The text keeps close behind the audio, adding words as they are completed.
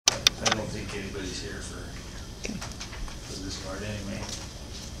anybody's here for Okay. this part anyway.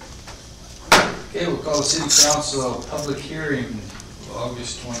 Okay, we'll call the City Council public hearing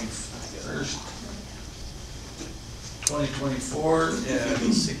August 21st, 2024 at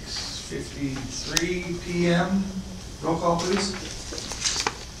 6:53 p.m. Roll call, please.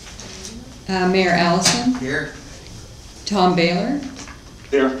 Mayor Allison, Here. Tom Baylor,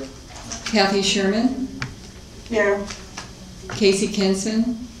 Here. Kathy Sherman, Here. Casey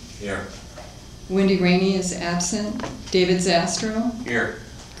Kinson, Here. Wendy Rainey is absent, David Zastro, Here.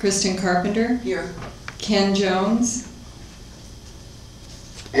 Kristen Carpenter, Here. Ken Jones,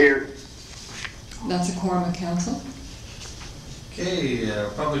 Here. that's a quorum of council. Okay,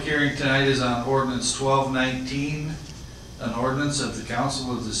 public hearing tonight is on ordinance 1219, an ordinance of the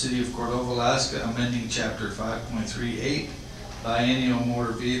Council of the City of Cordova, Alaska, amending chapter 5.38, biennial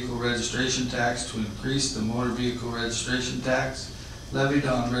motor vehicle registration tax to increase the motor vehicle registration tax levied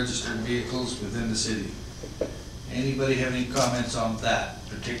on registered vehicles within the city. Anybody have any comments on that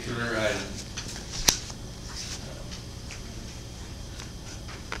particular item?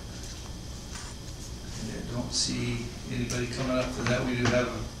 I don't see anybody coming up for that. We do have,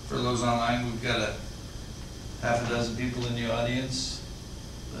 for those online, we've got a half a dozen people in the audience,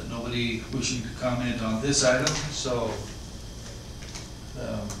 but nobody wishing to comment on this item, so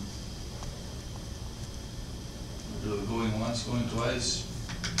we'll do it going once, going twice.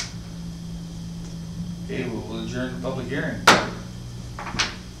 Okay, we'll adjourn the public hearing.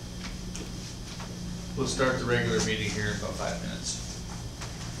 We'll start the regular meeting here in about 5 minutes.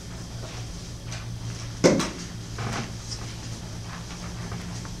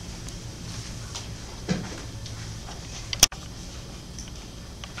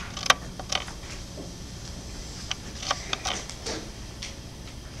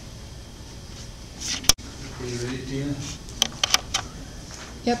 Okay, you ready, Tina?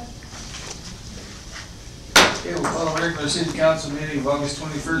 Yep. Okay, we'll call a regular city council meeting of August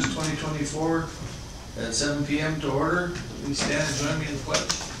 21st, 2024 at 7 p.m. to order. Please stand and join me in the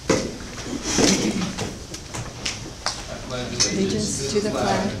pledge. I pledge Allegiance to the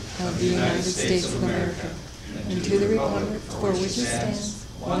flag of the United States of America and to the republic for which it stands,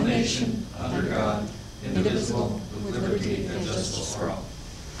 one nation, under God, indivisible, with liberty and justice for all.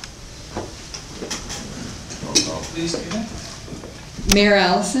 Roll call, please, Tina. Mayor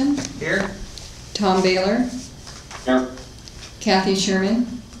Allison, Here. Tom Baylor, Here. Kathy Sherman,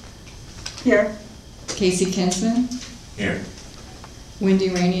 Here. Casey Kinsman, Here. Wendy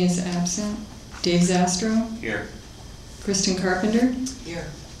Rainey is absent, Dave Zastro, Here. Kristen Carpenter,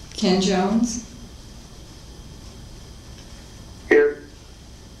 Here. Ken Jones, Here.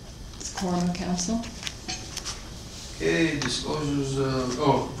 it's a quorum of council. Okay, disclosures of,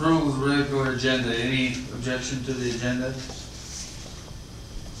 approval of the regular agenda. Any objection to the agenda?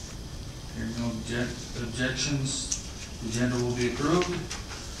 Hearing no objections, the agenda will be approved.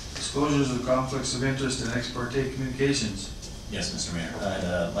 Disclosures of conflicts of interest and ex parte communications. Yes, Mr. Mayor.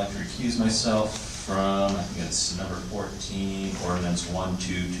 I'd like to recuse myself from, I think it's number 14, ordinance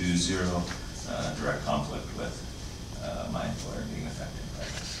 1220, direct conflict with my employer being affected by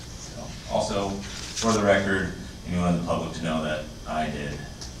this. So, also, for the record, anyone in the public to know that I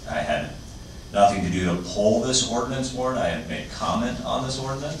had nothing to do to pull this ordinance forward. I had made comment on this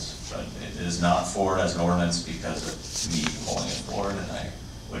ordinance, but it is not forward as an ordinance because of me pulling it forward, and I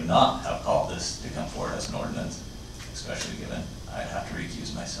would not have called this to come forward as an ordinance, especially given I'd have to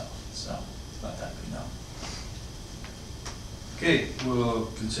recuse myself. So let that be known. Okay, we'll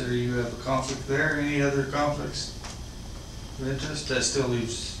consider you have a conflict there. Any other conflicts of interest? That still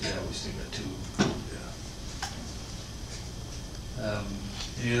leaves, yeah, we still got 2. Yeah.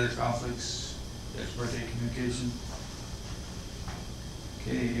 Any other conflicts? Ex parte communication?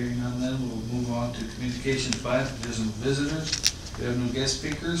 Okay, hearing none then, we'll move on to communications by visitors. We have no guest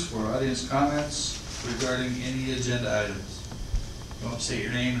speakers for audience comments regarding any agenda items. Don't state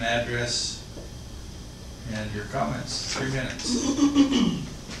your name and address and your comments. 3 minutes.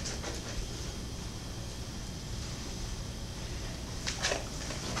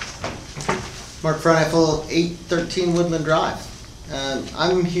 Mark Freifel, 813 Woodland Drive.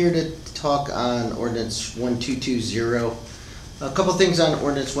 I'm here to talk on ordinance 1220. A couple things on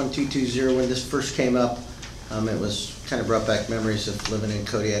ordinance 1220. When this first came up, it was kind of brought back memories of living in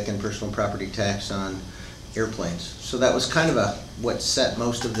Kodiak and personal property tax on airplanes. So that was kind of what set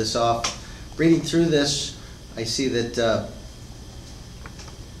most of this off. Reading through this, I see that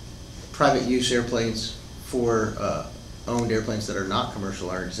private use airplanes for owned airplanes that are not commercial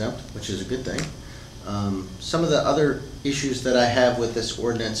are exempt, which is a good thing. Some of the other issues that I have with this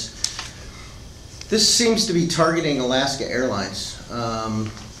ordinance, this seems to be targeting Alaska Airlines.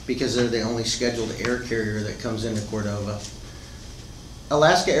 because they're the only scheduled air carrier that comes into Cordova.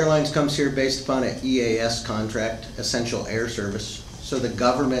 Alaska Airlines comes here based upon an EAS contract, Essential Air Service. So the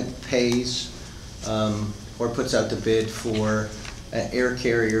government pays or puts out the bid for an air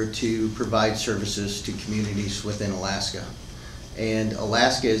carrier to provide services to communities within Alaska. And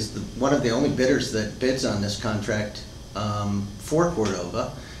Alaska is one of the only bidders that bids on this contract for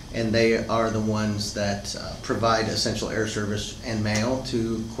Cordova, and they are the ones that provide essential air service and mail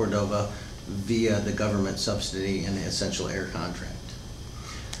to Cordova via the government subsidy and the essential air contract.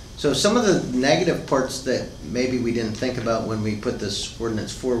 So some of the negative parts that maybe we didn't think about when we put this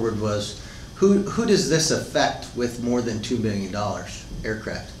ordinance forward was, who does this affect with more than $2 million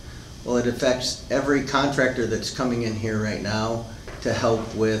aircraft? Well, it affects every contractor that's coming in here right now to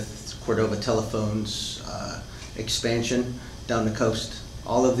help with Cordova Telephone's expansion down the coast.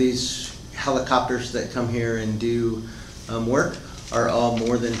 All of these helicopters that come here and do work are all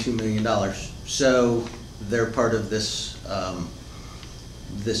more than $2 million. So they're part of this,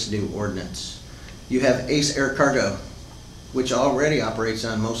 this new ordinance. You have Ace Air Cargo, which already operates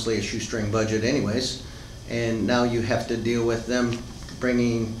on mostly a shoestring budget anyways, and now you have to deal with them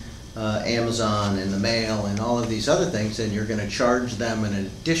bringing Amazon and the mail and all of these other things, and you're going to charge them an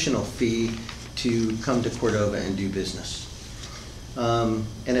additional fee to come to Cordova and do business. And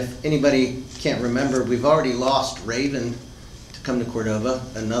if anybody can't remember, we've already lost Raven to come to Cordova,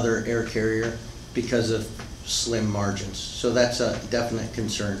 another air carrier, because of slim margins. So that's a definite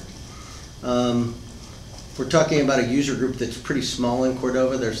concern. We're talking about a user group that's pretty small in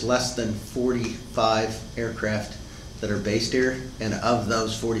Cordova. There's less than 45 aircraft that are based here, and of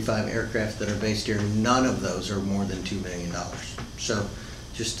those 45 aircraft that are based here, none of those are more than $2 million. So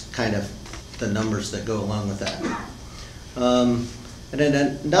just kind of the numbers that go along with that. And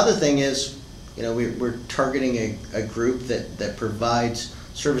then another thing is, you know, we're targeting a group that provides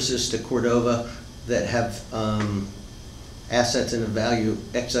services to Cordova that have assets in a value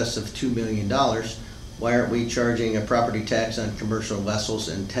excess of $2 million. Why aren't we charging a property tax on commercial vessels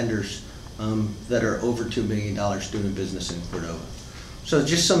and tenders that are over $2 million doing business in Cordova? So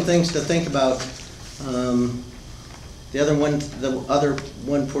just some things to think about. The other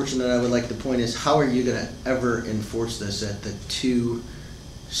one portion that I would like to point is, how are you going to ever enforce this at the two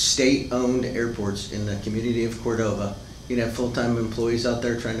state-owned airports in the community of Cordova? You'd have full-time employees out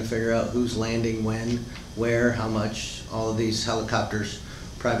there trying to figure out who's landing when, where, how much, all of these helicopters,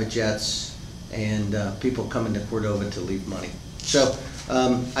 private jets, and people coming to Cordova to leave money. So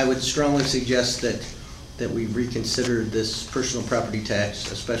I would strongly suggest that we reconsider this personal property tax,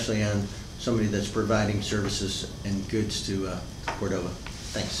 especially on somebody that's providing services and goods to Cordova.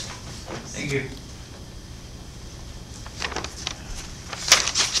 Thanks. Thank you.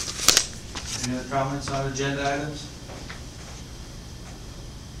 Any other comments on agenda items?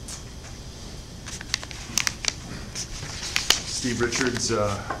 Steve Richards,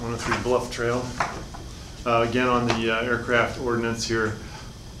 103 Bluff Trail. Again, on the aircraft ordinance here,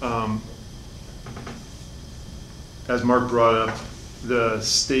 as Mark brought up, the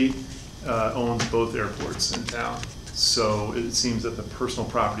state owns both airports in town. So it seems that the personal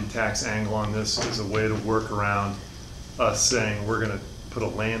property tax angle on this is a way to work around us saying we're going to put a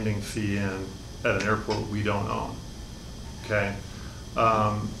landing fee in at an airport we don't own. Okay.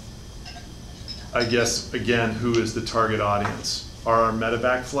 I guess, again, who is the target audience? Are our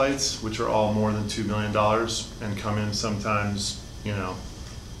medevac flights, which are all more than $2 million and come in sometimes, you know,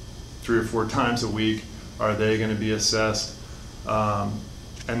 3 or 4 times a week, are they going to be assessed?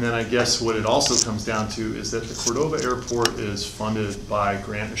 And then I guess what it also comes down to is that the Cordova Airport is funded by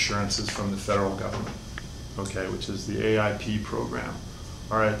grant assurances from the federal government, okay, which is the AIP program.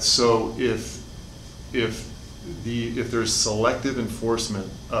 All right, so if there's selective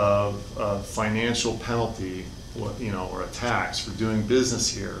enforcement of a financial penalty, you know, or a tax for doing business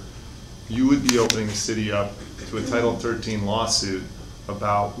here, you would be opening the city up to a Title 13 lawsuit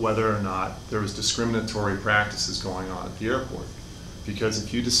about whether or not there was discriminatory practices going on at the airport. Because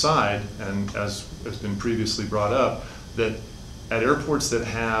if you decide, and as has been previously brought up, that at airports that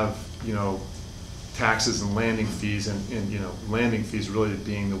have, you know, taxes and landing fees, and you know, landing fees really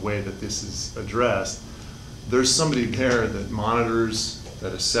being the way that this is addressed, there's somebody there that monitors,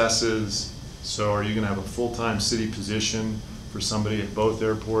 that assesses. So are you going to have a full-time city position for somebody at both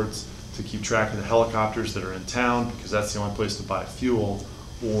airports to keep track of the helicopters that are in town, because that's the only place to buy fuel,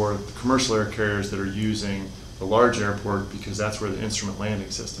 or the commercial air carriers that are using the large airport because that's where the instrument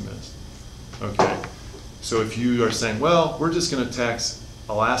landing system is? Okay, so if you are saying, well, we're just going to tax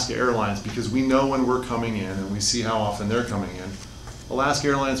Alaska Airlines because we know when we're coming in and we see how often they're coming in, Alaska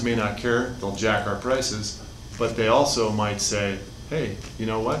Airlines may not care, they'll jack our prices, but they also might say, hey, you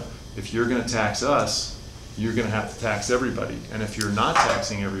know what? If you're gonna tax us, you're gonna have to tax everybody. And if you're not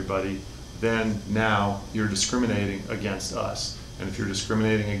taxing everybody, then now you're discriminating against us. And if you're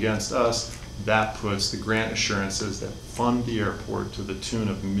discriminating against us, that puts the grant assurances that fund the airport to the tune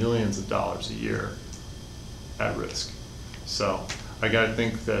of millions of dollars a year at risk. So I gotta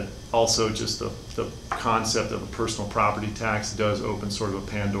think that also just the concept of a personal property tax does open sort of a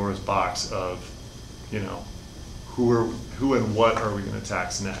Pandora's box of, you know, who and what are we gonna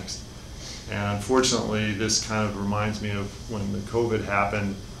tax next? And unfortunately, this kind of reminds me of when the COVID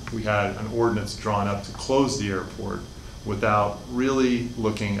happened, we had an ordinance drawn up to close the airport without really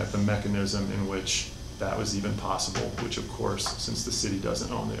looking at the mechanism in which that was even possible, which of course, since the city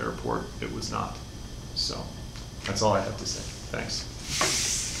doesn't own the airport, it was not. So that's all I have to say. Thanks.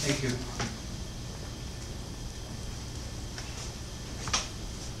 Thank you.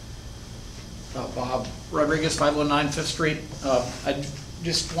 Bob Rodriguez, 509 Fifth Street. I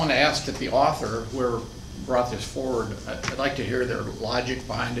just want to ask that the author, whoever brought this forward, I'd like to hear their logic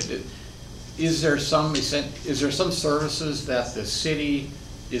behind it. Is there some services that the city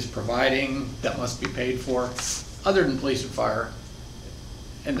is providing that must be paid for, other than police and fire?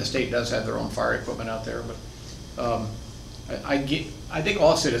 And the state does have their own fire equipment out there, but I think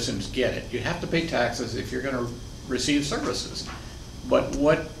all citizens get it. You have to pay taxes if you're going to receive services. But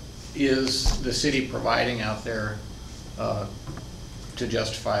what is the city providing out there to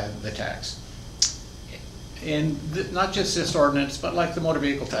justify the tax? And not just this ordinance, but like the motor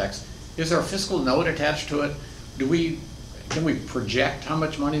vehicle tax. Is there a fiscal note attached to it? Can we project how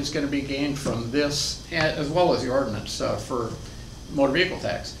much money is going to be gained from this, as well as the ordinance for motor vehicle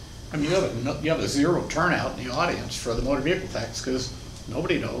tax? I mean, you have a zero turnout in the audience for the motor vehicle tax because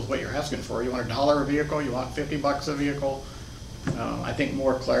nobody knows what you're asking for. You want $1 a vehicle? You want $50 a vehicle? I think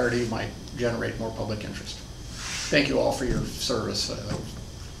more clarity might generate more public interest. Thank you all for your service.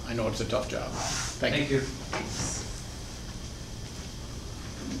 I know it's a tough job. Thank you.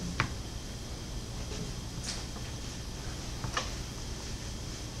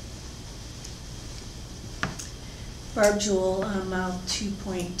 Barb Jewell, mile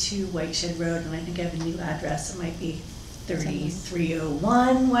 2.2 Whiteshed Road, and I think I have a new address. It might be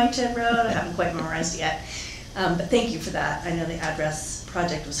 3301 Whiteshed Road. I haven't quite memorized it yet. But thank you for that. I know the address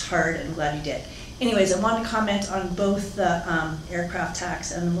project was hard, and I'm glad you did. Anyways, I want to comment on both the aircraft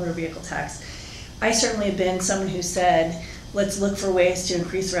tax and the motor vehicle tax. I certainly have been someone who said, let's look for ways to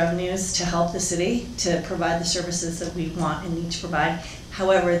increase revenues to help the city to provide the services that we want and need to provide.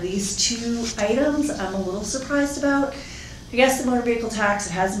 However, these two items I'm a little surprised about. I guess the motor vehicle tax,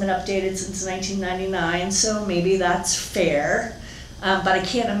 it hasn't been updated since 1999, so maybe that's fair. But I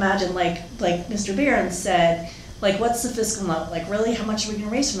can't imagine, like Mr. Behrens said, like what's the fiscal note? Like really, how much are we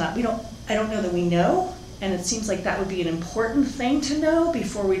gonna raise from that? I don't know that we know, and it seems like that would be an important thing to know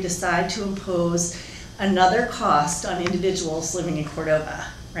before we decide to impose another cost on individuals living in Cordova,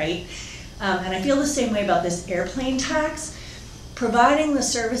 right? And I feel the same way about this airplane tax. Providing the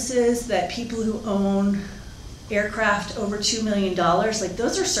services that people who own aircraft over $2 million, like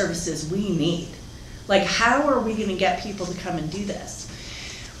those are services we need. Like how are we gonna get people to come and do this?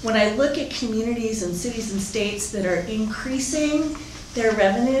 When I look at communities and cities and states that are increasing their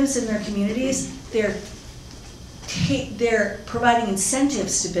revenues in their communities, they're providing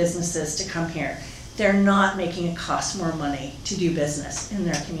incentives to businesses to come here. They're not making it cost more money to do business in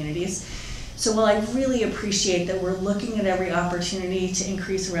their communities. So while I really appreciate that we're looking at every opportunity to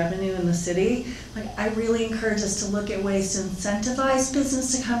increase revenue in the city, like I really encourage us to look at ways to incentivize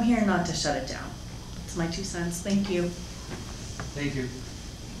business to come here, not to shut it down. That's my 2 cents. Thank you. Thank you.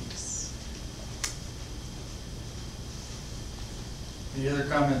 Any other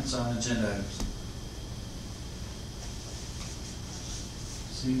comments on agenda items?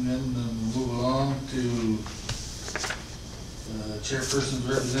 Seeing none, then we'll move along to chairperson's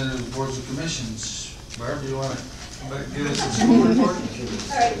representative boards and commissions. Barb, do you want to come back and give us a school report?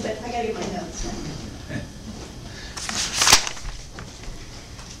 All right, but I gotta get my notes.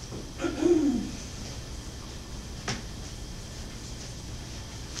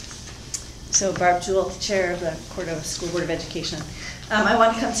 So Barb Jewell, chair of the Cordova School Board of Education. I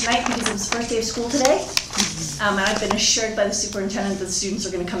wanted to come tonight because it was the first day of school today. And I've been assured by the superintendent that the students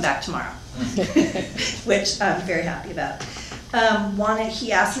are going to come back tomorrow, which I'm very happy about.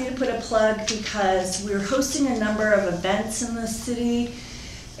 He asked me to put a plug because we're hosting a number of events in the city,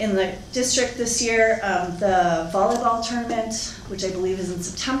 in the district this year. The volleyball tournament, which I believe is in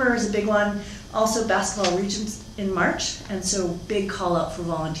September, is a big one. Also basketball regions in March, and so big call out for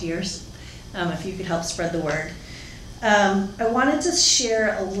volunteers if you could help spread the word. I wanted to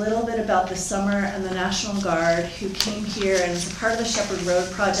share a little bit about the summer and the National Guard who came here and as a part of the Shepherd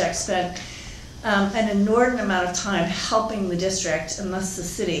Road project spent an inordinate amount of time helping the district and thus the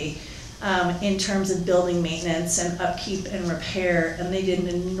city in terms of building maintenance and upkeep and repair, and they did an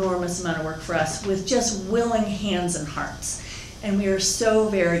enormous amount of work for us with just willing hands and hearts, and we are so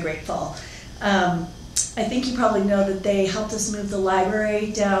very grateful. I think you probably know that they helped us move the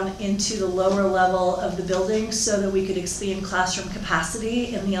library down into the lower level of the building so that we could expand classroom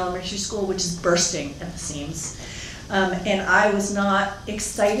capacity in the elementary school, which is bursting at the seams. And I was not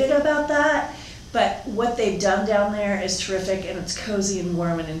excited about that, but what they've done down there is terrific, and it's cozy and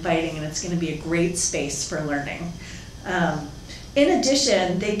warm and inviting, and it's going to be a great space for learning. In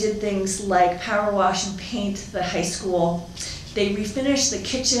addition, they did things like power wash and paint the high school. They refinished the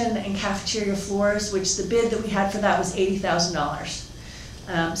kitchen and cafeteria floors, which the bid that we had for that was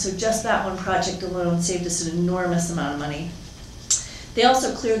 $80,000. So just that one project alone saved us an enormous amount of money. They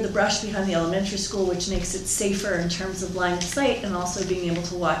also cleared the brush behind the elementary school, which makes it safer in terms of line of sight and also being able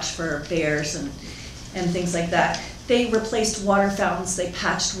to watch for bears and things like that. They replaced water fountains, they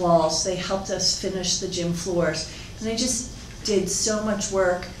patched walls, they helped us finish the gym floors, and they just did so much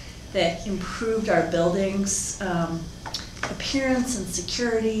work that improved our buildings' appearance and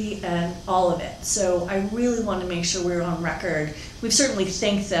security and all of it. So I really want to make sure we're on record. We've certainly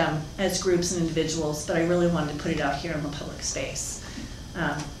thanked them as groups and individuals, but I really wanted to put it out here in the public space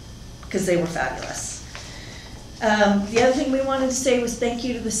because they were fabulous. The other thing we wanted to say was thank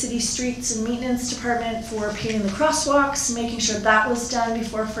you to the city streets and maintenance department for painting the crosswalks, making sure that was done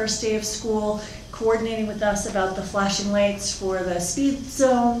before first day of school, coordinating with us about the flashing lights for the speed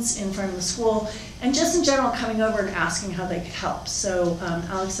zones in front of the school, and just in general coming over and asking how they could help. So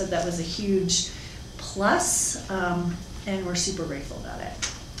Alex said that was a huge plus, and we're super grateful about it.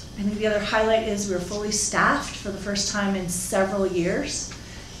 I think the other highlight is we're fully staffed for the first time in several years.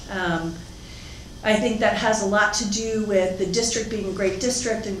 I think that has a lot to do with the district being a great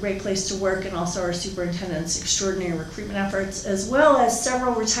district and great place to work, and also our superintendent's extraordinary recruitment efforts, as well as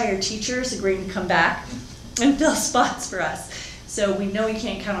several retired teachers agreeing to come back and fill spots for us. So we know we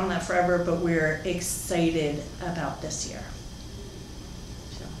can't count on that forever, but we're excited about this year.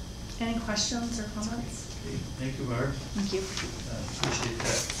 So, any questions or comments? Okay, thank you, Barb. Thank you. Appreciate that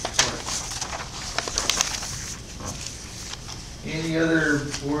support. Any other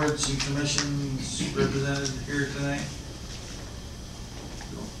boards and commissions represented here tonight?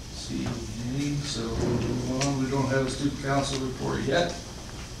 Don't see any, so we'll move on. We don't have a student council report yet.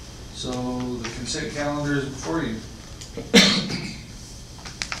 So the consent calendar is before you.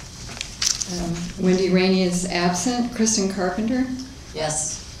 Wendy Rainey is absent. Kristen Carpenter,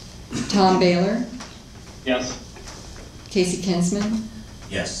 Yes. Tom Baylor, Yes. Casey Kinsman,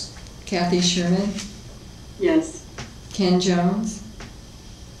 Yes. Kathy Sherman, Yes. Ken Jones,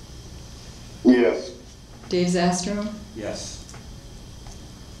 Yes. Dave Zastro. Yes.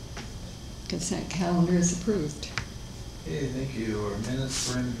 Consent calendar is approved. Okay, thank you. Our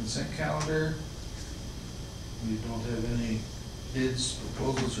minutes for in the consent calendar. We don't have any bids,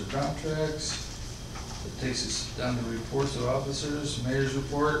 proposals, or contracts. That takes us down to reports of officers, mayor's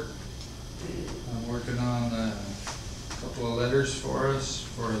report. I'm working on a couple of letters for us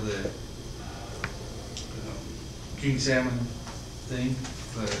for the king salmon thing,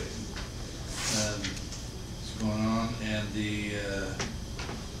 but what's going on, and the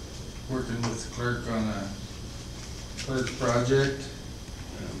working with the clerk on a clerk's project.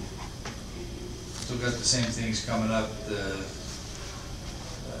 Still got the same things coming up. The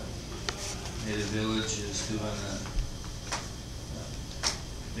Native Village is doing a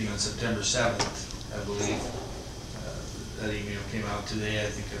thing on September 7th, I believe. That email came out today. I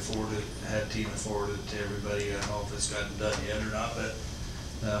think I had Tina forward it to everybody. I don't know if it's gotten done yet or not, but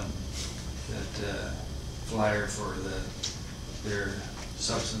that flyer for their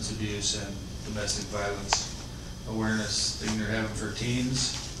substance abuse and domestic violence awareness thing they're having for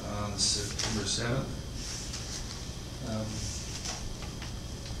teens on September 7th.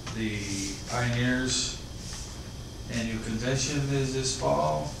 The Pioneers Annual Convention is this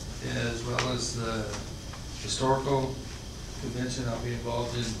fall, as well as the Historical Convention. I'll be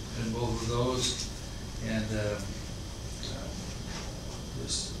involved in both of those, and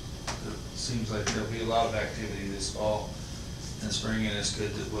it seems like there'll be a lot of activity this fall and spring, and it's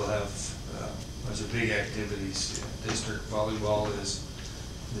good that we'll have a bunch of big activities. District volleyball is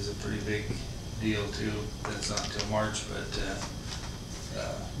a pretty big deal too. That's not until March, but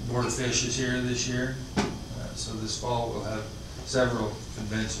Board of Fish is here this year, so this fall we'll have several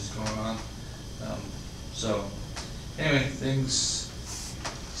conventions going on. So anyway, things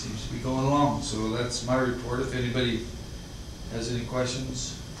seems to be going along. So that's my report. If anybody has any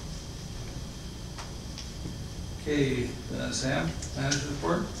questions. Okay, Sam, manager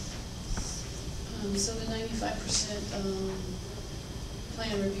report. So the 95%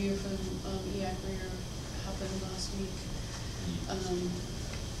 plan review from EAC Rear happened last week.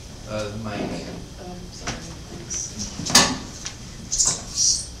 Mike. Oh, sorry, thanks.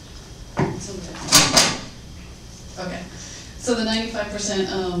 Okay, so the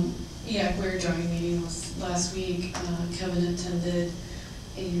 95% EAC Rear drawing meeting was last week. Kevin attended,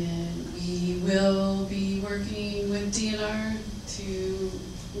 and we will be working with DNR to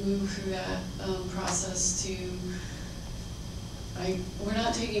move through that process to, we're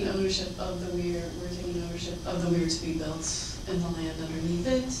not taking ownership of the weir, we're taking ownership of the weir to be built and the land underneath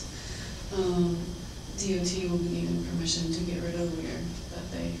it. DOT will be needing permission to get rid of the weir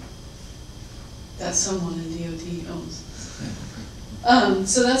that someone in DOT owns.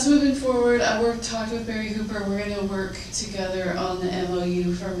 So that's moving forward. I talked with Barry Hooper. We're gonna work together on the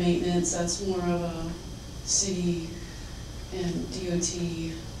MOU for maintenance. That's more of a city and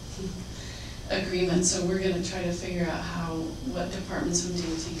DOT agreement. So we're gonna try to figure out what departments from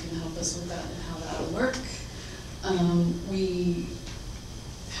DOT can help us with that and how that'll work. We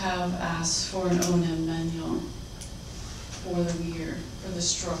have asked for an O&M manual for the weir, for the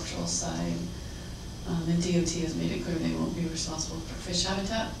structural side. And DOT has made it clear they won't be responsible for fish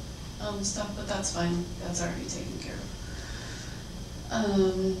habitat stuff, but that's fine. That's already taken care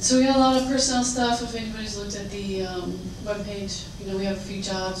of. So we got a lot of personnel stuff. If anybody's looked at the webpage, we have a few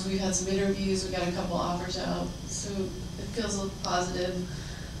jobs. We've had some interviews. We got a couple offers out. So it feels a little positive.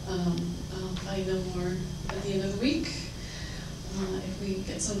 I'll probably know more at the end of the week if we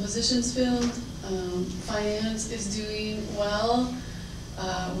get some positions filled. Finance is doing well.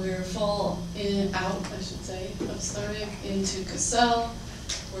 We're full out, I should say, of starting into Cassell,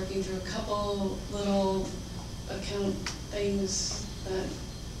 working through a couple little account things that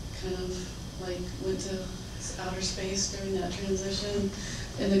kind of like went to outer space during that transition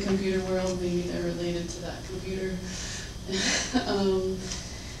in the computer world. Maybe they're related to that computer.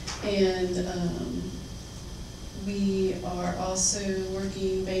 We are also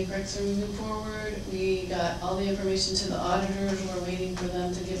working, bank recs are moving forward. We got all the information to the auditors. We're waiting for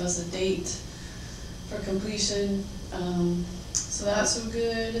them to give us a date for completion. So that's so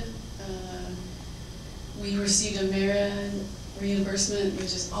good. We received a merit reimbursement,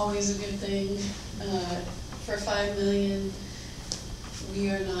 which is always a good thing, for $5 million. We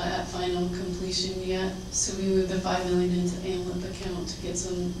are not at final completion yet, so we moved the $5 million into AMLIP account to get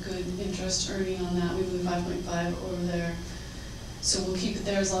some good interest earning on that. We moved 5.5 over there, so we'll keep it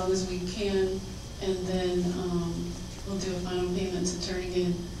there as long as we can, and then we'll do a final payment to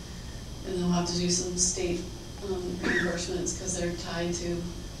Turnigan, and then we'll have to do some state reimbursements because they're tied to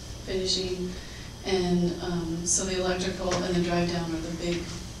finishing, and so the electrical and the drive down are the big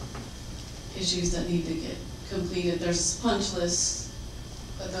issues that need to get completed. There's a punch list,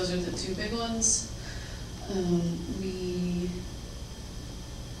 but those are the two big ones. We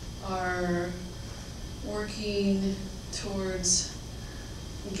are working towards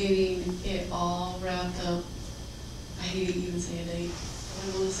getting it all wrapped up. I hate to even say a date.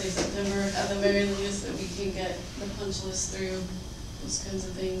 I want to say September at the very least, that we can get the punch list through, those kinds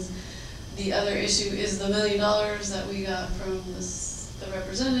of things. The other issue is the $1 million that we got from the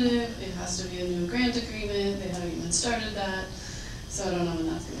representative. It has to be a new grant agreement. They haven't even started that. So I don't know when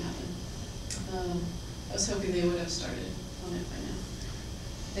that's going to happen. I was hoping they would have started on it by now.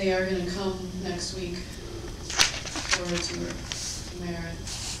 They are going to come next week for a tour to Merritt.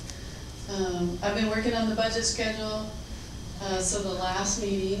 I've been working on the budget schedule. So the last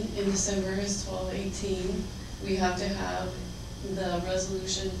meeting in December is 12/18. We have to have the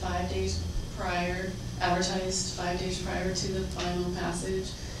resolution 5 days prior, advertised 5 days prior to the final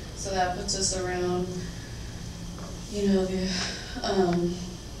passage. So that puts us around, the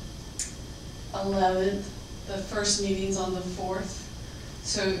 11th, the first meeting's on the 4th.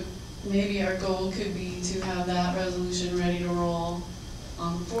 So maybe our goal could be to have that resolution ready to roll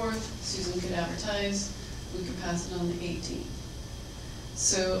on the 4th. Susan could advertise, we could pass it on the 18th.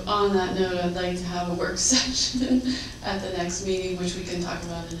 So on that note, I'd like to have a work session at the next meeting, which we can talk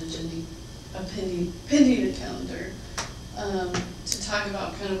about in pending a calendar, to talk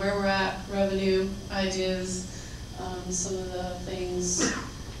about kind of where we're at, revenue, ideas, some of the things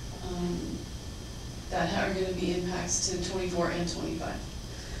that are going to be impacts to 24 and 25.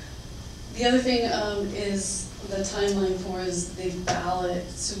 The other thing is the timeline for is the ballot.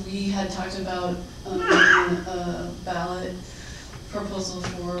 So we had talked about a ballot proposal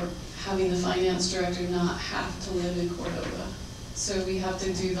for having the finance director not have to live in Cordova. So we have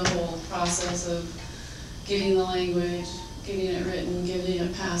to do the whole process of getting the language, getting it written, getting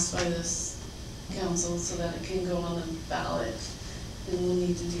it passed by this council so that it can go on the ballot. And we'll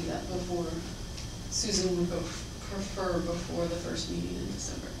need to do that before, Susan would prefer before the first meeting in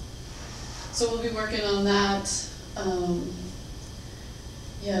December. So we'll be working on that.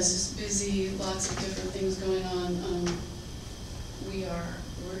 Yeah, it's just busy, lots of different things going on. We are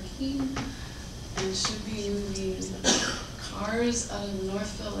working and should be moving cars out of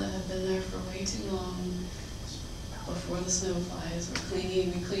Northville that have been there for way too long before the snow flies. We're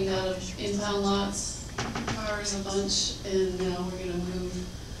cleaning, we cleaned out of impound lots, cars a bunch, and now we're gonna move.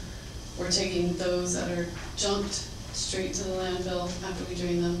 We're taking those that are junked straight to the landfill after we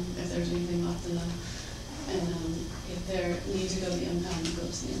drain them, if there's anything left in them. And if they need to go to the impound, it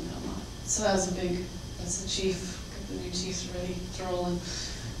goes to the impound lot. So that's the chief, the new chief's ready to roll in.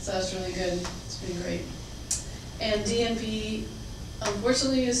 So that's really good, it's been great. And DMV,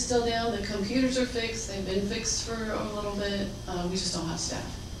 unfortunately, is still down. The computers are fixed, they've been fixed for a little bit. We just don't have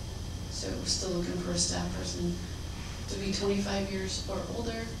staff. So we're still looking for a staff person to be 25 years or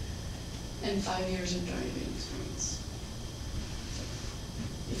older and 5 years of driving experience.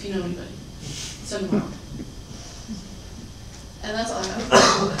 If you know anybody, send them out. And that's all I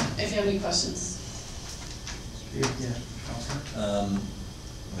have. If you have any questions. Yeah, Counselor?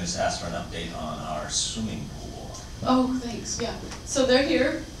 I'm just ask for an update on our swimming pool. Oh, thanks, yeah. So they're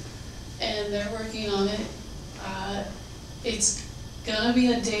here, and they're working on it. It's gonna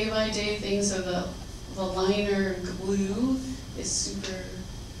be a day-by-day thing, so the liner glue is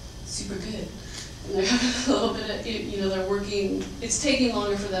super good. And they're having a little bit of, they're working, it's taking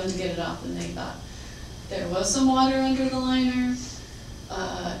longer for them to get it off than they thought. There was some water under the liner.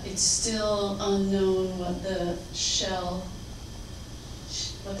 It's still unknown what the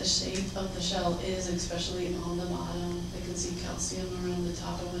shape of the shell is, especially on the bottom. They can see calcium around the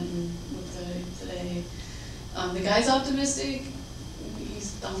top. I went and looked at it today. The guy's optimistic.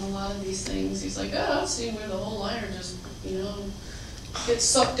 He's done a lot of these things. He's like, I've seen where the whole liner just, gets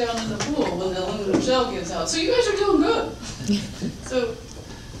sucked down in the pool when the aluminum shell gives out. So you guys are doing good. So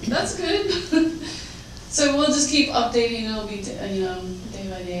that's good. So we'll just keep updating. It'll be, day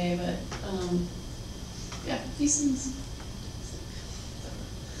by day, but yeah, these things.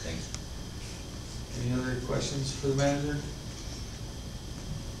 Thanks. Any other questions for the manager?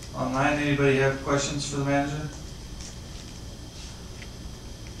 Online, anybody have questions for the manager?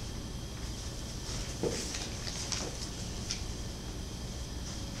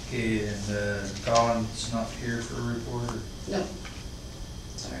 Okay, and Colin's not here for a report? Or? No.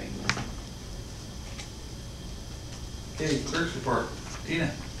 Sorry. Okay, clerk's report.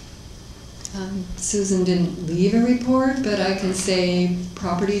 Tina? Susan didn't leave a report, but I can say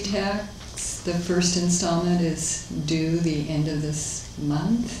property tax, the first installment is due the end of this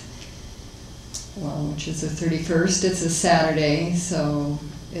month. Well, which is the 31st. It's a Saturday, so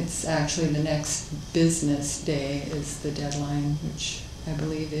it's actually the next business day is the deadline, which I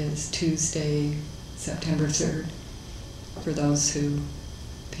believe is Tuesday, September 3rd, for those who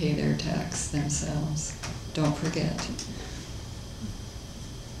pay their tax themselves. Don't forget.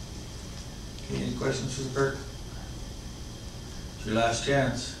 Okay, any questions for the clerk? It's your last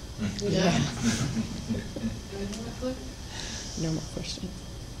chance. Yeah. No more questions.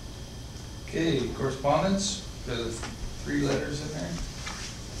 Okay, correspondence, got 3 letters in there.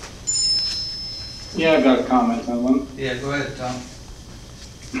 Yeah, I got a comment on one. Yeah, go ahead, Tom.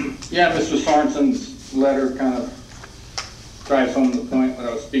 Yeah, Mr. Sorensen's letter kind of drives home the point that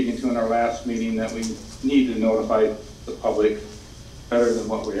I was speaking to in our last meeting, that we need to notify the public better than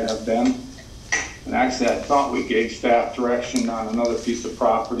what we have been. And actually, I thought we gave staff direction on another piece of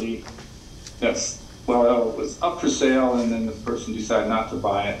property that's, well, it was up for sale, and then the person decided not to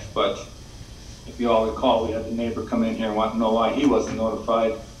buy it. But if you all recall, we had the neighbor come in here and want to know why he wasn't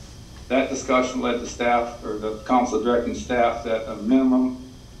notified. That discussion led the staff, or the council directing staff, that a minimum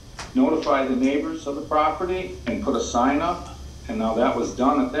notify the neighbors of the property and put a sign up. And now that was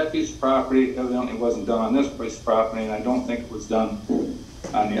done at that piece of property. Evidently it wasn't done on this piece of property, and I don't think it was done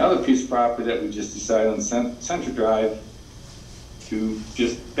on the other piece of property that we just decided on Center Drive to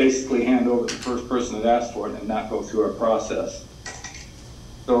just basically hand over to the first person that asked for it and not go through our process.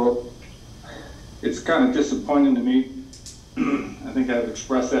 So it's kind of disappointing to me. I think I've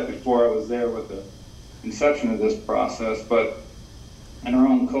expressed that before. I was there with the inception of this process, but in our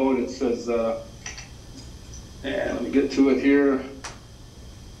own code it says, let me get to it here.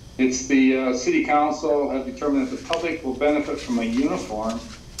 It's the city council have determined that the public will benefit from a uniform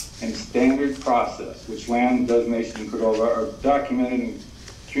and standard process, which land designations in Cordova are documented and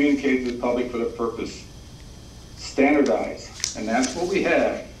communicated to the public for the purpose. Standardized. And that's what we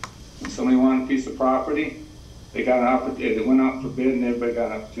had. When somebody wanted a piece of property, they got an opportunity, they went out for bid and everybody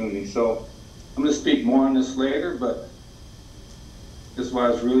got an opportunity. So I'm gonna speak more on this later, but this is why I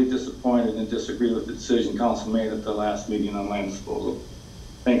was really disappointed and disagreed with the decision council made at the last meeting on land disposal.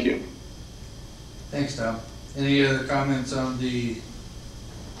 Thank you. Thanks, Tom. Any other comments on the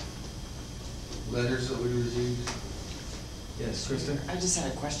letters that we received? Yes, Krista? I just had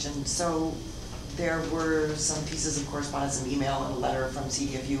a question. So there were some pieces of correspondence, an email and a letter from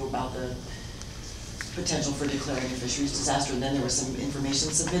CDFU about the potential for declaring a fisheries disaster, and then there was some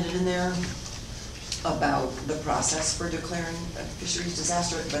information submitted in there about the process for declaring a fisheries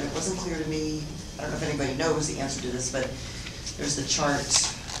disaster, but it wasn't clear to me, I don't know if anybody knows the answer to this, but there's the chart,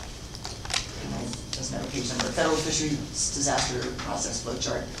 doesn't have a page number, Federal Fisheries Disaster Process Flow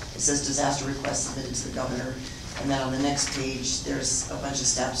Chart. It says disaster request submitted to the governor, and then on the next page, there's a bunch of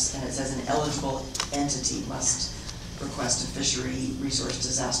steps, and it says an eligible entity must request a fishery resource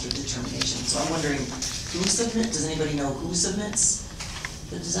disaster determination. So I'm wondering, who does anybody know who submits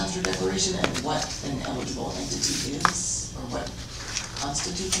the disaster declaration and what an eligible entity is, or what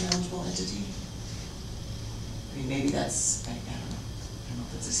constitutes an eligible entity? I mean, maybe that's, I don't know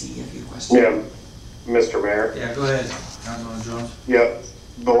if that's a CDFU question. Yeah, Mr. Mayor. Yeah, go ahead, Councilman Jones. Yeah,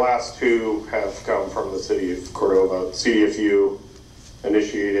 the last two have come from the city of Cordova. CDFU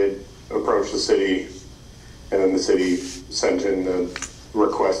initiated, approached the city, and then the city sent in the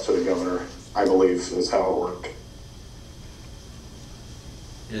request to the governor, I believe is how it worked.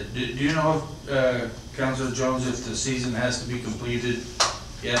 Yeah, do you know, Councilor Jones, if the season has to be completed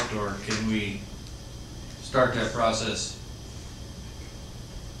yet, or can we start that process?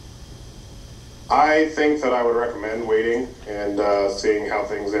 I think that I would recommend waiting and seeing how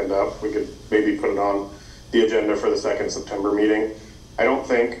things end up. We could maybe put it on the agenda for the 2nd September meeting. I don't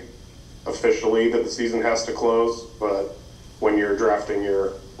think officially that the season has to close, but when you're drafting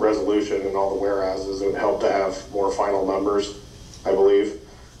your resolution and all the whereases, it would help to have more final numbers, I believe.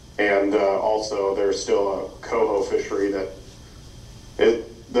 And also, there's still a coho fishery that the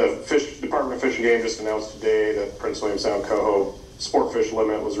Department of Fish and Game just announced today that Prince William Sound coho sport fish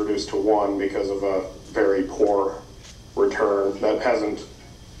limit was reduced to 1 because of a very poor return. That hasn't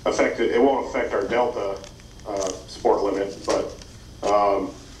affected, it won't affect our Delta sport limit, but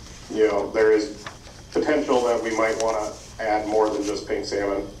you know, there is potential that we might want to add more than just pink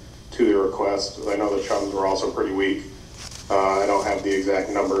salmon to the request. I know the chums were also pretty weak. I don't have the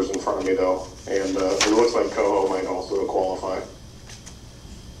exact numbers in front of me though, and it looks like coho might also qualify.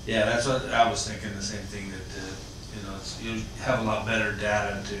 Yeah, that's what I was thinking, the same thing, that you know, you have a lot better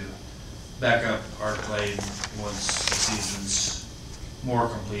data to back up our claim once the season's more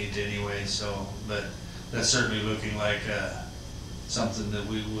complete anyway. So, but that's certainly looking like something that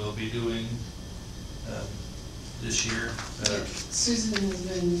we will be doing this year. Susan has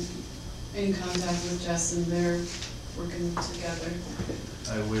been in contact with Jess, and they're working together.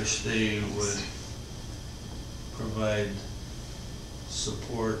 I wish they would provide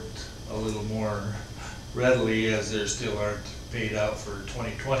support a little more readily, as there still aren't paid out for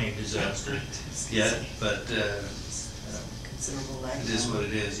 2020 disaster yet, but Considerable lag. it is what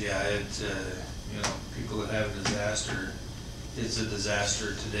it is. Yeah, it's you know, people that have a disaster, it's a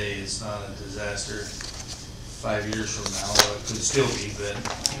disaster today. It's not a disaster 5 years from now. Well, it could still be, but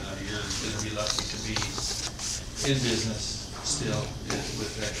you know, you're going to be lucky to be in business still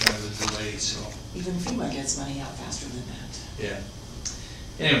with that kind of a delay. So Even FEMA gets money out faster than that. yeah.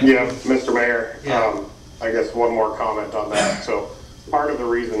 Anyway. Yeah, Mr. Mayor, Yeah. I guess one more comment on that. So part of the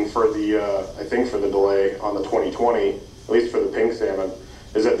reason for the, I think for the delay on the 2020, at least for the pink salmon,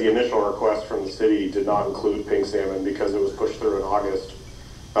 is that the initial request from the city did not include pink salmon because it was pushed through in August.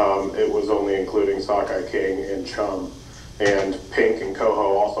 It was only including sockeye king and chum. And pink and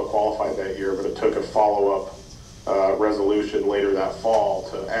coho also qualified that year, but it took a follow-up resolution later that fall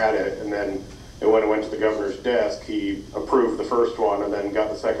to add it. And then when it went to the governor's desk, he approved the first one and then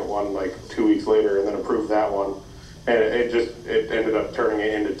got the second one like 2 weeks later and then approved that one. And it ended up turning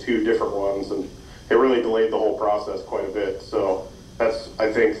it into 2 different ones, and it really delayed the whole process quite a bit. So that's,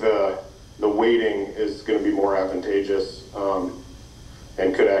 I think the waiting is going to be more advantageous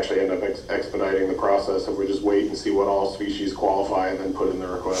and could actually end up expediting the process if we just wait and see what all species qualify and then put in the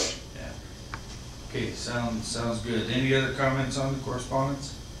request. Yeah. Okay, sounds good. Any other comments on the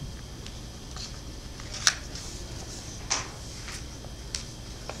correspondence?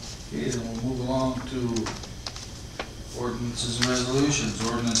 Okay, then we'll move along to ordinances and resolutions.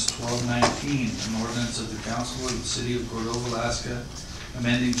 Ordinance 1219, an ordinance of the Council of the City of Cordova, Alaska,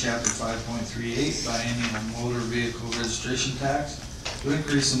 amending Chapter 5.38 biennial motor vehicle registration tax to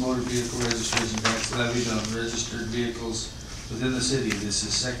increase the motor vehicle registration tax levied on registered vehicles within the city. This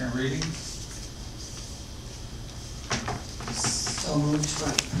is second reading. So moved for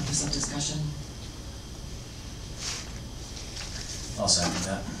purpose of discussion. I'll second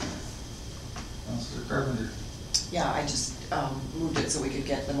that. Counselor Carpenter. Yeah, I just moved it so we could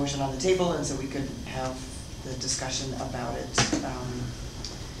get the motion on the table and so we could have the discussion about it.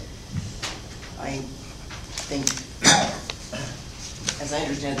 I think, as I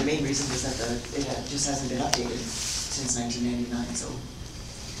understand, the main reason was that just hasn't been updated since 1999, so.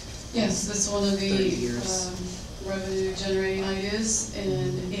 Yes, that's one of 30 the years. revenue generating ideas,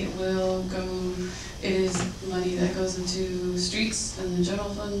 and it will go, it is money that goes into streets and the general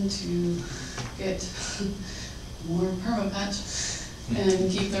fund to get more perma patch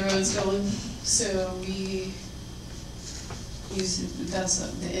and keep the roads going. So we use, that's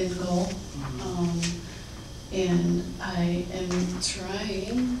the end goal. And I am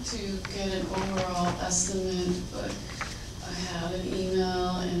trying to get an overall estimate, but I have an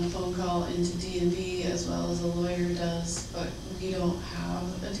email and a phone call into D&B as well as a lawyer does, but we don't have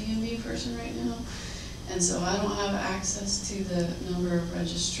a D&B person right now. And so I don't have access to the number of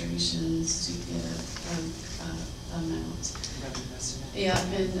registrations to get a amount. Revenue estimate. Yeah,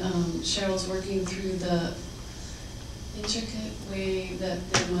 and Cheryl's working through the intricate way that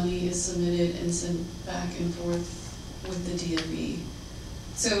the money is submitted and sent back and forth with the DMV.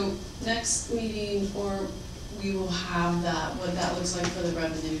 So next meeting, or we will have that, what that looks like for the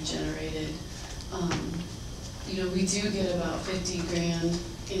revenue generated. You know, we do get about 50 grand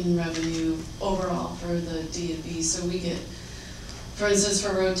in revenue overall for the DMV. So we get, for instance,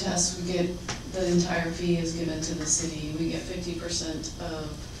 for road tests, we get the entire fee is given to the city. We get 50%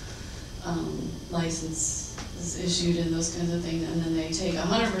 of license is issued and those kinds of things, and then they take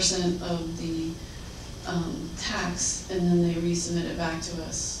 100% of the tax, and then they resubmit it back to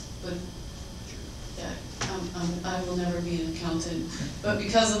us. But yeah, I will never be an accountant, but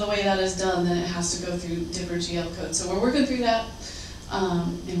because of the way that is done, then it has to go through different GL codes. So we're working through that,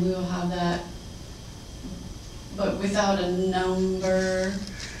 and we will have that, but without a number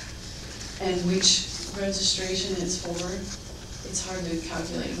and which registration it's for, it's hard to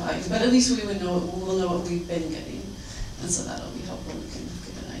calculate value, but at least we would know, we'll know what we've been getting, and so that'll be helpful. We can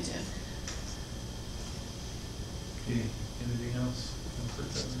give an idea. Okay, anything else?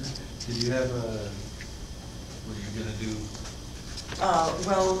 Did you have were you gonna do?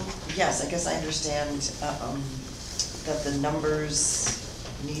 Well, yes, I guess I understand that the numbers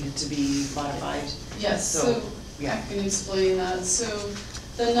needed to be modified. Yes, So, so yeah. I can explain that. So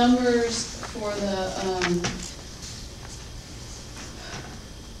the numbers for the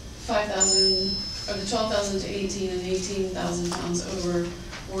 5,000, or the 12,000 to 18 and 18,000 pounds over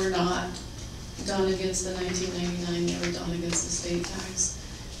were not done against the 1999, they were done against the state tax.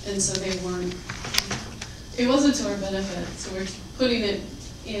 And so they weren't, it wasn't to our benefit, so we're putting it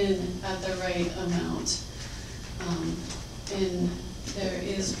in at the right amount. And there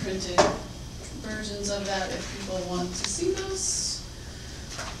is printed versions of that if people want to see those.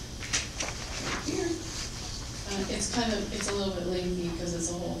 Right here. It's a little bit lengthy because it's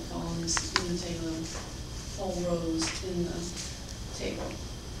a whole columns in the table, whole rows in the table.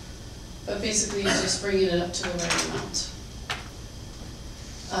 But basically, it's just bringing it up to the right amount.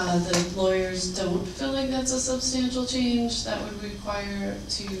 The lawyers don't feel like that's a substantial change. That would require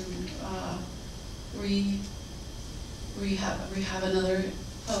to rehab another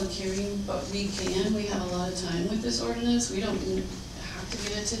public hearing, but we can. We have a lot of time with this ordinance. We don't have to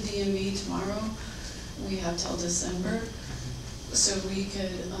get it to DMV tomorrow. We have till December, so we could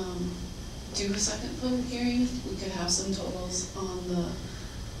do a second public hearing. We could have some totals on the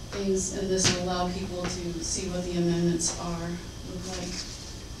things, and this will allow people to see what the amendments look like.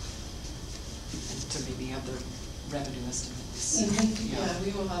 And to maybe have the revenue estimates. Yeah,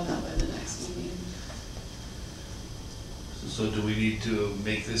 we will have that by the next meeting. So do we need to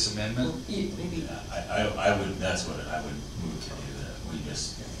make this amendment? Maybe. I would, that's what I would move to do, that we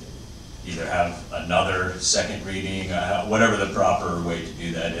just either have another second reading, whatever the proper way to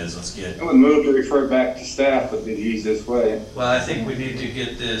do that is. Let's get. I would move to refer back to staff would be the easiest way. Well, I think we need to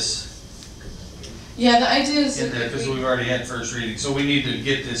get this Yeah, the idea is in there, because we've already had first reading, so we need to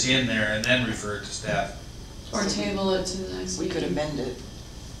get this in there and then refer it to staff. or table it to the next We meeting. could amend it,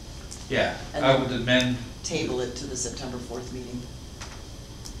 Yeah, And I then- would amend, table it to the September 4th meeting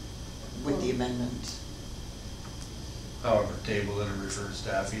with the amendment. however, table it or refer to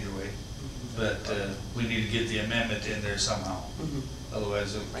staff, either way. But we need to get the amendment in there somehow,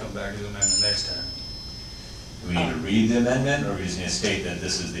 otherwise it'll come back to the amendment next time. Do we need to read the amendment, or are we just gonna state that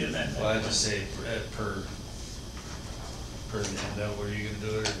this is the amendment? Well, I just say per the handout, were you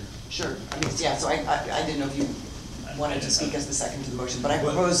gonna do it, or? Sure, I mean, yeah, so I didn't know if you wanted to speak as the second to the motion, but I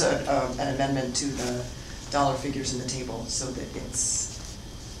propose an amendment to the dollar figures in the table so that it's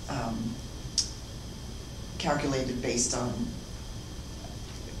calculated based on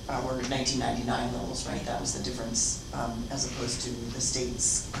our 1999 levels, right? That was the difference, as opposed to the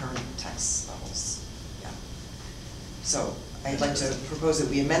state's current tax levels. Yeah. So I'd like to propose that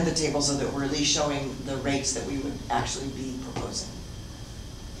we amend the table so that we're at least showing the rates that we would actually be proposing.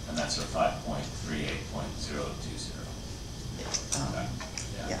 And that's for 5.38.020. Okay.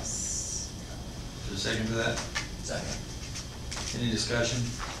 Yeah. Yes. Is there a second to that? Second. Any discussion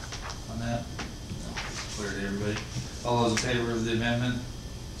on that? No. Clear to everybody? All those in favor of the amendment,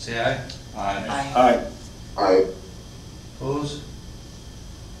 say aye. Aye. Aye. Aye. Opposed?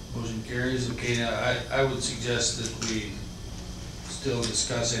 Motion carries. Okay, now I would suggest that we still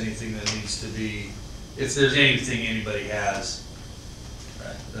discuss anything that needs to be, if there's anything anybody has,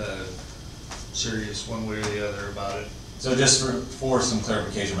 serious one way or the other about it. So just for some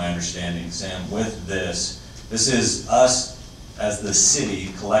clarification, my understanding, Sam, with this is us as the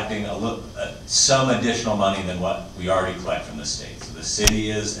city collecting some additional money than what we already collect from the state. So the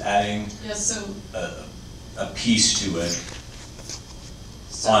city is adding a piece to it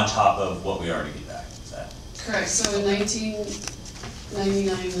on top of what we already get back. Is that correct? So in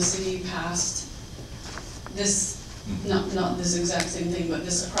 1999, the city passed this, not this exact same thing, but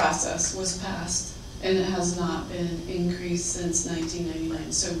this process was passed, and it has not been increased since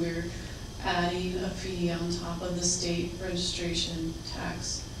 1999. So we're adding a fee on top of the state registration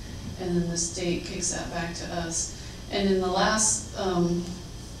tax, and then the state kicks that back to us. And in the last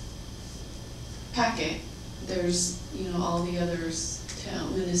packet, there's, all the other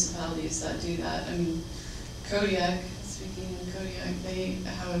town municipalities that do that. I mean, Kodiak, speaking of Kodiak, they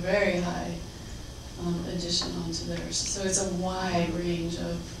have a very high addition onto theirs. So it's a wide range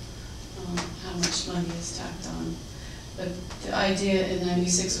of how much money is tacked on. But the idea in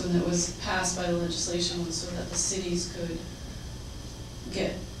 '96 when it was passed by the legislation was so that the cities could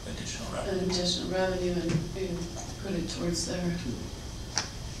get additional revenue and put it towards their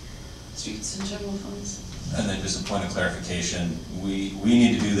streets and general funds. And then just a point of clarification, we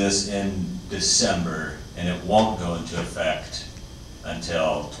need to do this in December, and it won't go into effect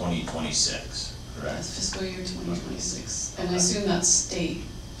until 2026, correct? That's fiscal year 2026, and I assume that's state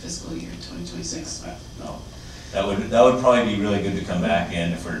fiscal year 2026. No, that would probably be really good to come back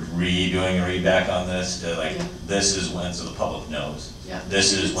in if we're redoing a read back on this, to this is when, so the public knows. Yeah.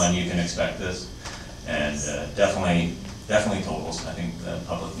 This is when you can expect this, and definitely totals. I think the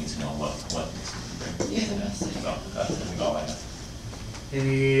public needs to know what needs to be bring. Yeah. So that's, I think, all I have.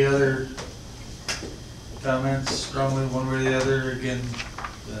 Any other comments strongly one way or the other? Again,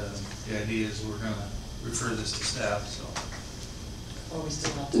 the idea is we're gonna refer this to staff, so. Or we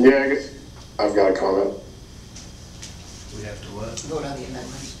still have to Yeah, I guess I've got a comment. We have to what? vote on the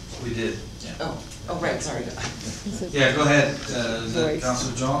amendment. We did. Oh, right, sorry. Yeah, go ahead, is that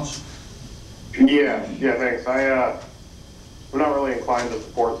Councilor Jones? Yeah, thanks. I'm not really inclined to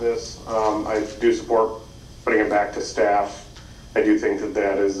support this. I do support putting it back to staff. I do think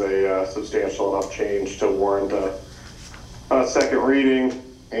that is a substantial enough change to warrant a second reading,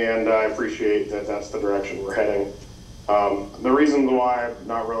 and I appreciate that that's the direction we're heading. The reasons why I'm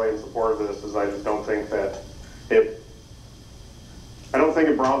not really in support of this is I just don't think that it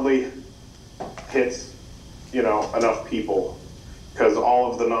broadly hits, enough people, because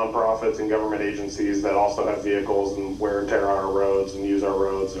all of the nonprofits and government agencies that also have vehicles and wear and tear on our roads and use our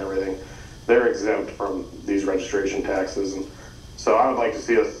roads and everything, they're exempt from these registration taxes. And so I would like to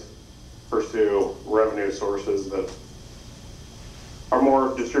see us pursue revenue sources that are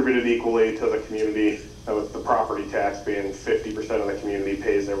more distributed equally to the community, with the property tax being 50% of the community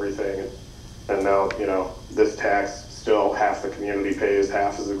pays everything. And now, this tax, still half the community pays,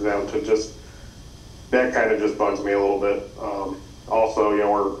 half is exempt. That kind of just bugs me a little bit. Also,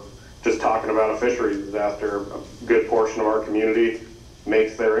 we're just talking about a fisheries disaster. A good portion of our community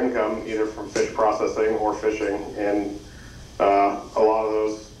makes their income either from fish processing or fishing. And a lot of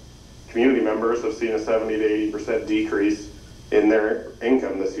those community members have seen a 70 to 80% decrease in their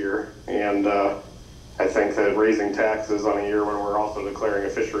income this year. And I think that raising taxes on a year when we're also declaring a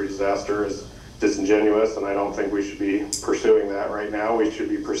fishery disaster is disingenuous, and I don't think we should be pursuing that right now. We should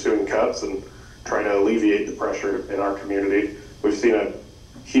be pursuing cuts and trying to alleviate the pressure in our community. We've seen a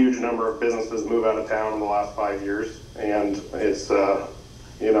huge number of businesses move out of town in the last 5 years, and it's,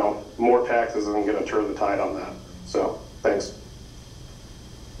 more taxes isn't going to turn the tide on that. So, thanks.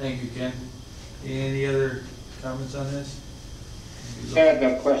 Thank you, Ken. Any other comments on this? I have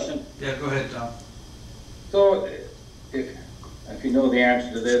a question. Yeah, go ahead, Tom. So, if you know the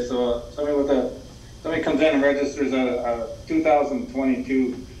answer to this, so somebody with a somebody comes in and registers a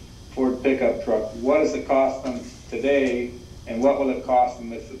 2022 Ford pickup truck, what does it cost them today, and what will it cost them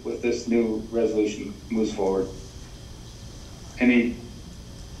with this new resolution moves forward? Any,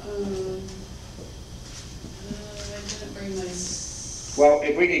 I didn't bring my, well,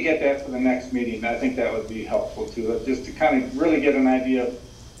 if we could get that for the next meeting, I think that would be helpful too, just to kind of really get an idea of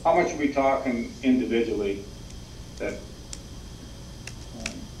how much are we talking individually that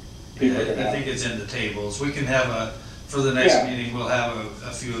people are gonna I have. think it's in the tables. We can have for the next Yeah. meeting, we'll have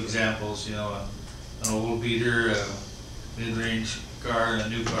a few examples, you know, an old beater, a mid-range car, and a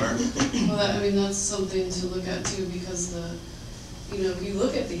new car. well, I mean, that's something to look at too, because you know, if you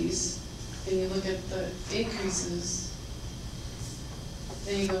look at these, and you look at the increases,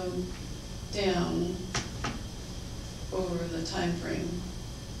 they go down over the time frame.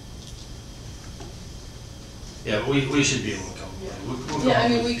 Yeah, but we should be able to come. We'll come Yeah, I up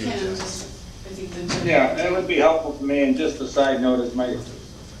mean, with we a few can, examples. just, I think the general. Yeah, it would be helpful for me, and just a side note is my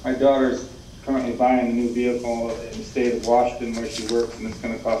daughter's currently buying a new vehicle in the state of Washington where she works, and it's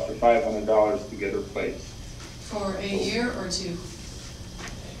gonna cost her $500 to get her plates. For a year or two?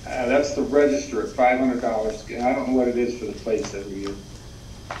 That's the register at $500, and I don't know what it is for the plates every year.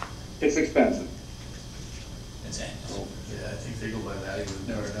 It's expensive. It's annual. Yeah, I think they go by value of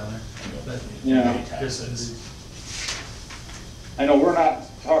the car down there. But- Yeah. Taxes. I know we're not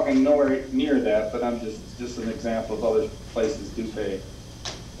talking nowhere near that, but I'm just an example of other places do pay.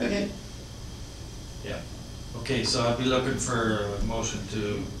 Okay. Yeah. Okay, so I'd be looking for a motion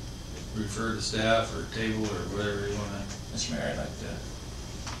to refer to staff or table or whatever you wanna. Mr. Mayor, I'd like to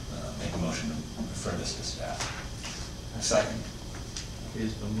make a motion to refer this to staff. Second.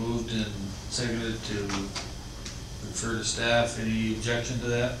 It's been moved and seconded to refer to staff. Any objection to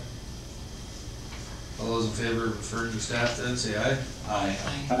that? All those in favor of referring to staff then, say aye. Aye.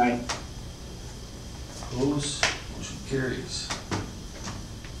 Aye. Opposed? Motion carries.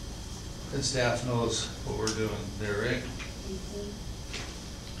 And staff knows what we're doing there, right?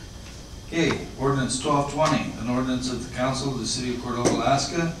 Okay, ordinance 1220, an ordinance of the council of the city of Cordova,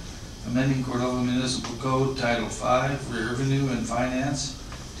 Alaska, amending Cordova Municipal Code Title 5, Revenue and Finance,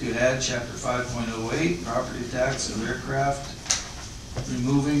 to add Chapter 5.08, Property Tax of Aircraft,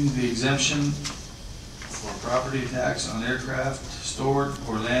 removing the exemption for property tax on aircraft stored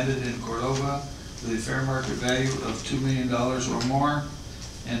or landed in Cordova with a fair market value of $2 million or more,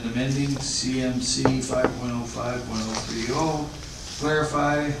 and amending CMC 5.05.030,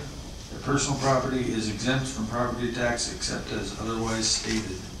 clarify that personal property is exempt from property tax except as otherwise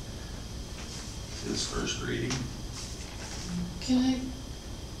stated. This is first reading. Can I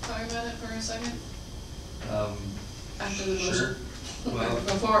talk about it for a second? After the motion? Sure. Well,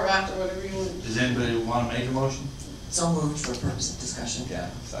 Before or after, whatever you want. does anybody want to make a motion? So moved for purpose of discussion. Yeah,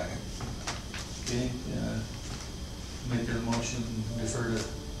 second. Okay, make a motion, refer to,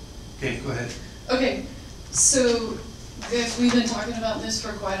 okay, go ahead. Okay, so we've been talking about this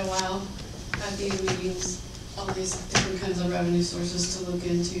for quite a while at these meetings, all these different kinds of revenue sources to look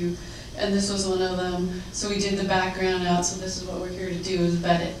into, and this was one of them. So we did the background out, so this is what we're here to do, is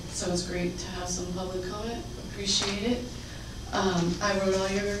vet it. So it's great to have some public comment, appreciate it. I wrote all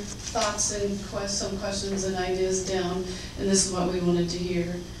your thoughts and some questions and ideas down, and this is what we wanted to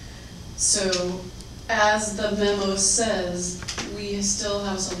hear. So, as the memo says, we still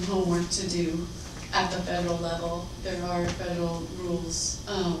have some homework to do at the federal level. There are federal rules.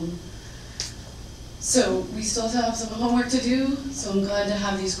 So we still have some homework to do, so I'm glad to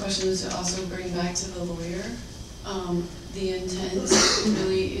have these questions to also bring back to the lawyer. The intent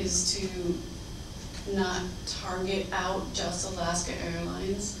really is to not target out just Alaska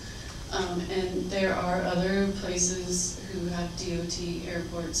Airlines. And there are other places who have DOT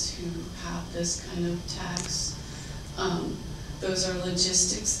airports who have this kind of tax. Those are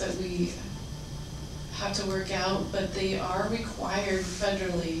logistics that we have to work out, but they are required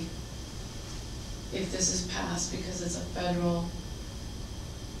federally if this is passed, because it's a federal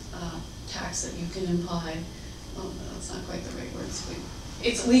tax that you can imply. Oh, no, that's not quite the right words.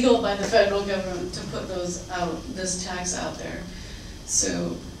 It's legal by the federal government to put those out, this tax out there.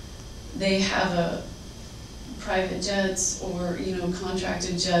 So they have a private jets or,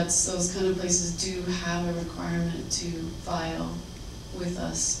 contracted jets, those kind of places do have a requirement to file with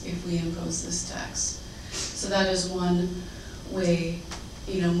us if we impose this tax. So that is one way,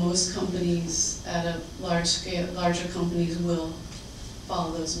 most companies at a large scale, larger companies will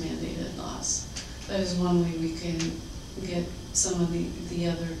follow those mandated laws. That is one way we can get some of the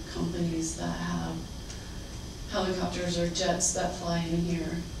other companies that have helicopters or jets that fly in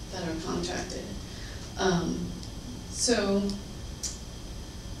here that are contracted. So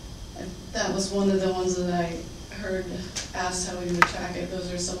that was was one of the ones that I heard asked how we would track it.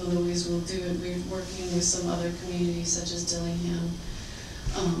 Those are some of the ways we'll do it. We're working with some other communities such as Dillingham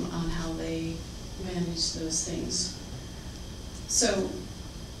on how they manage those things. So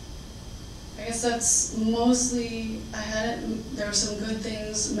I guess that's mostly, there were some good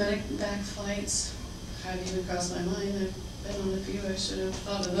things, medivac flights, hadn't even crossed my mind. I've been on a few, I should have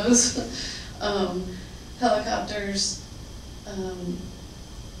thought of those. Helicopters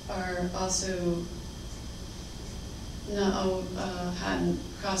are also hadn't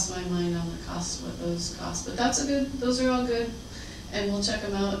crossed my mind on the cost, what those cost, but those are all good, and we'll check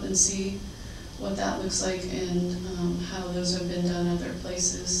them out and see what that looks like and how those have been done other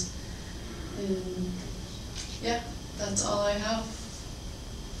places. And yeah, that's all I have.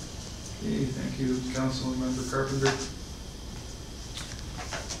 Okay, thank you, Councilmember Carpenter.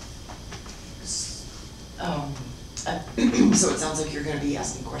 So it sounds like you're gonna be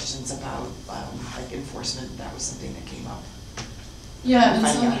asking questions about, like enforcement. That was something that came up. Yeah, and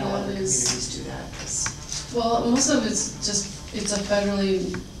Finding some out how of other that is, communities do that, 'cause well, most of it's a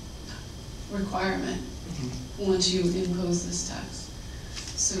federally requirement once you impose this tax.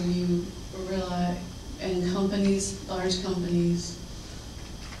 So you rely, and companies, large companies,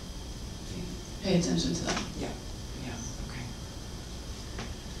 pay attention to that. yeah, okay.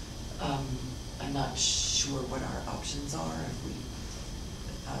 I'm not sure what our options are, if we,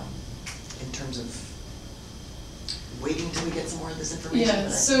 in terms of waiting till we get some more of this information. Yeah,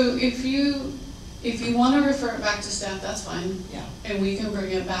 so if you wanna refer it back to staff, that's fine. Yeah. And we can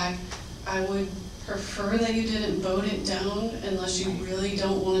bring it back. I would prefer that you didn't vote it down unless you really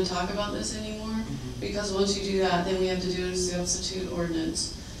don't wanna talk about this anymore. Because once you do that, then we have to do a substitute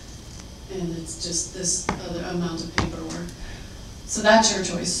ordinance. And it's just this other amount of paperwork. So that's your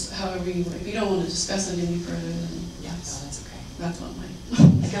choice, however if you don't wanna discuss it any further, then Yeah, no, that's okay. that's what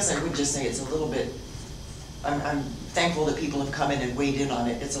my. I guess I would just say it's a little bit, I'm thankful that people have come in and weighed in on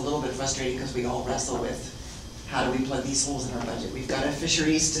it. It's a little bit frustrating because we all wrestle with how do we plug these holes in our budget. We've got a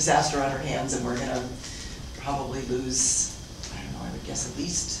fisheries disaster on our hands and we're gonna probably lose, I don't know, I would guess at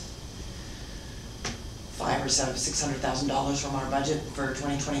least $500,000 or $600,000 from our budget for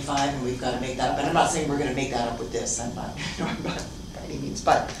 2025, and we've got to make that up. And I'm not saying we're going to make that up with this. I'm not by any means,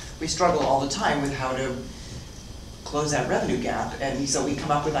 but we struggle all the time with how to close that revenue gap. And so we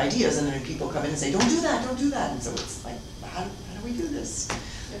come up with ideas, and then people come in and say, "Don't do that, don't do that." And so it's like, how do we do this?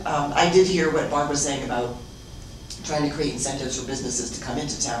 I did hear what Barb was saying about trying to create incentives for businesses to come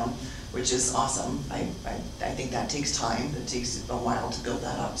into town, which is awesome. I think that takes time. It takes a while to build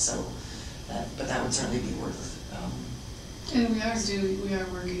that up. So. But that would certainly be worth. And we are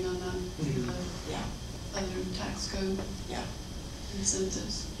working on that through the yeah. other tax code Yeah.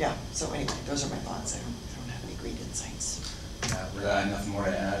 incentives. Yeah. So anyway, those are my thoughts. I don't have any great insights. Yeah, nothing more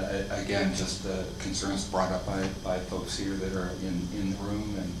to add. Again, just the concerns brought up by folks here that are in the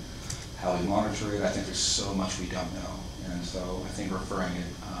room and how we monitor it. I think there's so much we don't know, and so I think referring it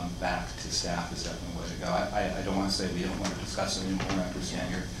back to staff is definitely the way to go. I don't want to say we don't want to discuss it anymore. I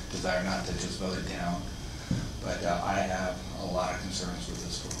understand your desire not to just vote it down, but I have a lot of concerns with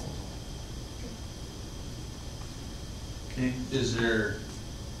this proposal. Okay, is there,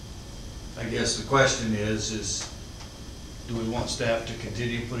 I guess the question is do we want staff to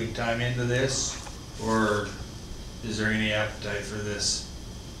continue putting time into this, or is there any appetite for this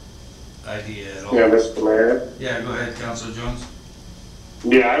idea at all? Yeah, Mr. Mayor. Yeah, go ahead, Councilor Jones.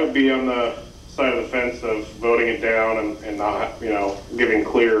 Yeah, I would be on the side of the fence of voting it down and not, giving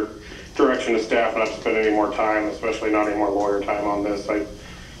clear direction to staff not to spend any more time, especially not any more lawyer time on this.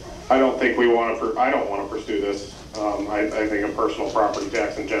 I don't think I don't want to pursue this. I think a personal property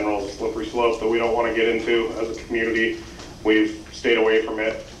tax in general is a slippery slope that we don't want to get into as a community. We've stayed away from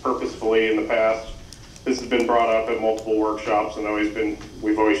it purposefully in the past. This has been brought up at multiple workshops and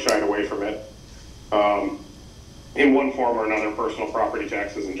we've always shied away from it. In one form or another, personal property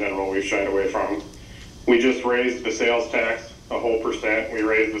taxes in general, we've shied away from. We just raised the sales tax a whole percent. We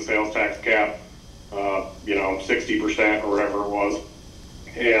raised the sales tax cap, 60% or whatever it was.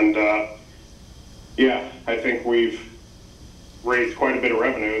 And I think we've raised quite a bit of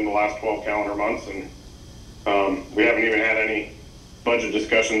revenue in the last 12 calendar months, and we haven't even had any budget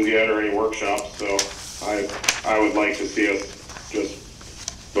discussions yet or any workshops. So I would like to see us just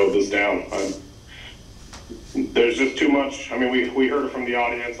vote this down. There's just too much. I mean, we heard it from the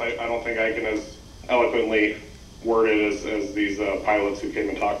audience. I don't think I can as eloquently word it as these pilots who came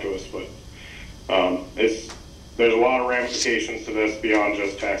and talked to us, but there's a lot of ramifications to this beyond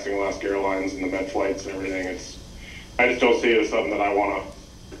just taxing Alaska Airlines and the med flights and everything. I just don't see it as something that I want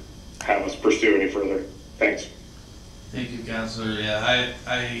to have us pursue any further. Thanks. Thank you, Councilor. Yeah,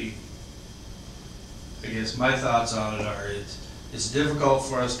 I guess my thoughts on it are, it's difficult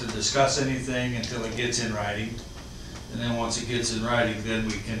for us to discuss anything until it gets in writing. And then once it gets in writing, then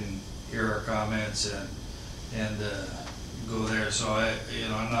we can hear our comments and go there. So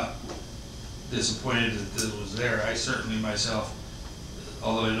I'm not disappointed that it was there. I certainly myself,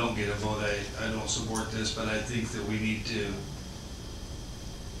 although I don't get a vote, I don't support this, but I think that we need to,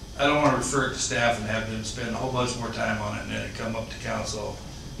 I don't want to refer it to staff and have them spend a whole bunch more time on it and then it come up to council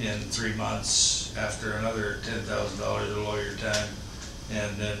in 3 months after another $10,000 of lawyer time,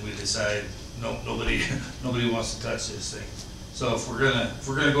 and then we decide, nope, nobody wants to touch this thing. So if we're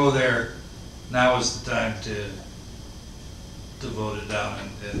gonna go there, now is the time to vote it down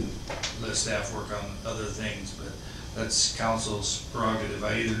and let staff work on other things, but that's council's prerogative.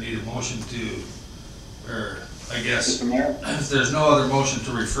 I either need a motion to, or I guess, Mr. Mayor? if there's no other motion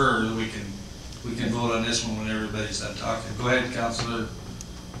to refer, we can vote on this one when everybody's done talking. Go ahead, Councilor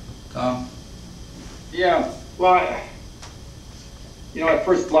Tom. Yeah, well, at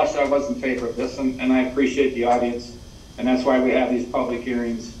first blush, I was in favor of this, and I appreciate the audience, and that's why we have these public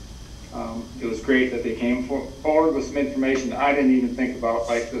hearings. It was great that they came forward with some information that I didn't even think about,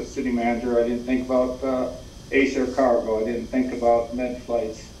 like the city manager. I didn't think about Acer Cargo. I didn't think about med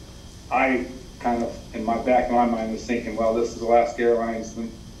flights. I kind of, in my back of my mind, was thinking, well, this is Alaska Airlines,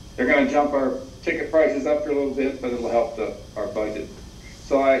 and they're going to jump our ticket prices up for a little bit, but it'll help our budget.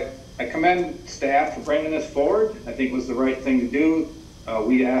 So I commend staff for bringing this forward. I think it was the right thing to do.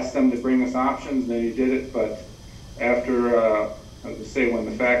 We asked them to bring us options, and they did it, but after, as I say, when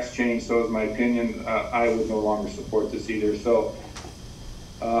the facts changed, so is my opinion. I would no longer support this either. So,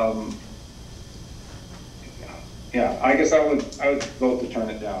 yeah, I guess I would vote to turn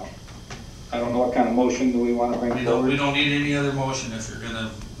it down. I don't know what kind of motion do we want to bring forward. We don't need any other motion if you're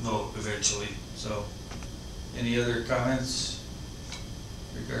gonna vote eventually. So, any other comments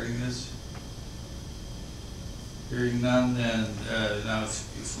regarding this? Hearing none, then now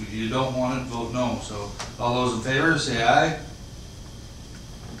if you don't want it, vote no. So all those in favor, say aye.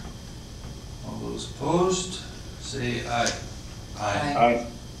 All those opposed, say aye. Aye.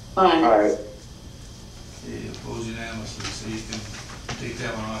 Aye. Okay, opposed unanimously, so you can take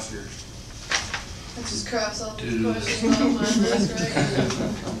that one off your. I just cross all Dude. the questions off my list, right?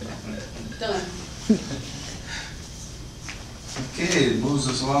 Done. Okay, it moves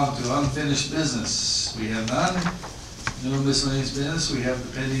us along to unfinished business. We have none. No miscellaneous business. We have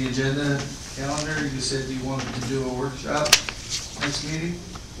the pending agenda calendar. You said you wanted to do a workshop next meeting?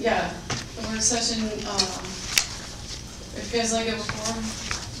 Yeah, the work session, if you guys like it before,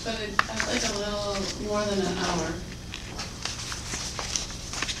 but I'd like a little more than an hour.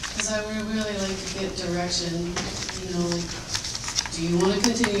 Cause I would really like to get direction, like, do you wanna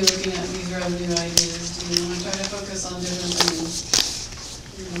continue looking at these revenue ideas? Do you wanna try to focus on different things?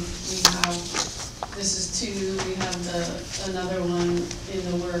 We have, this is 2, we have another one in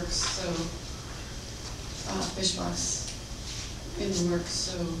the works, so, fish box in the works,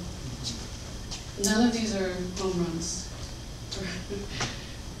 so none of these are home runs.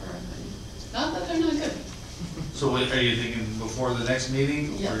 Not that they're not good. So what, are you thinking before the next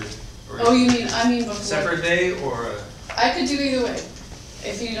meeting? Yeah. Or Oh, I mean before. separate day or a? I could do either way.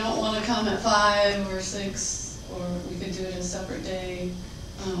 If you don't wanna come at 5 or 6, or we could do it a separate day.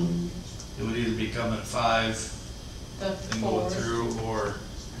 It would either be come at 5 The and go 4th. through, or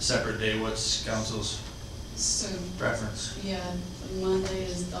a separate day. What's council's So, preference? yeah, Monday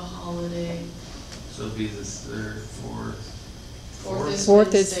is the holiday. So it'd be the 3rd, 4th. 4th is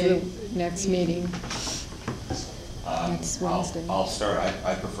Fourth is Wednesday. the next meeting. Next Wednesday. I'll start,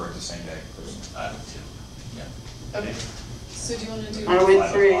 I prefer it the same day personally. I would too, yeah. Okay, so do you wanna do I would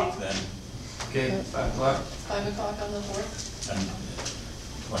 5 3. o'clock then, Okay, 5 o'clock. 5 o'clock on the 4th? and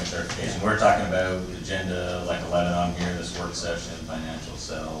point of clarification, we're talking about agenda like 11 on here, this work session, financial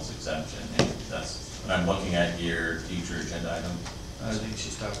sales exemption, and that's, when I'm looking at your future agenda item. I think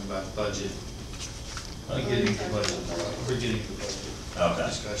she's talking about budget. Beginning the budget, beginning the budget Okay.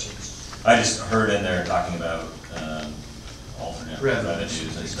 discussions. I just heard in there talking about alternate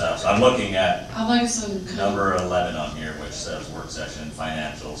revenues and stuff. So I'm looking at I'd like some. number 11 on here, which says work session,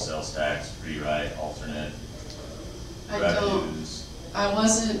 financial, sales tax, rewrite, alternate revenues. I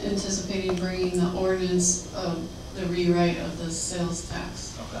wasn't anticipating bringing the ordinance of the rewrite of the sales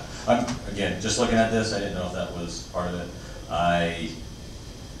tax. Okay. Again, just looking at this, I didn't know if that was part of it.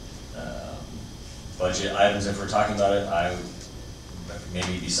 Budget items, if we're talking about it, I would,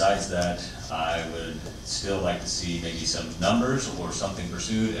 maybe besides that, I would still like to see maybe some numbers or something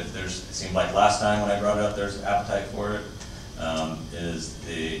pursued. If there's, it seemed like last time when I brought it up, there's appetite for it, is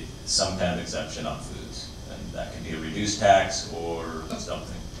some kind of exemption on foods. And that can be a reduced tax or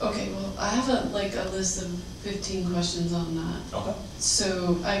something. Okay, well, I have a list of 15 questions on that. Okay.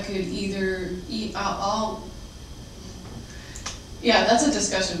 So I could either, yeah, that's a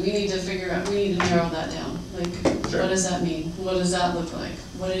discussion. We need to figure out, we need to narrow that down. Like, Sure. what does that mean? What does that look like?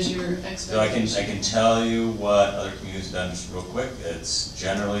 What is your So I expectation? can tell you what other communities have done just real quick. It's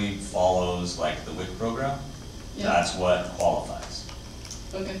generally follows like the WIC program. Yeah. That's what qualifies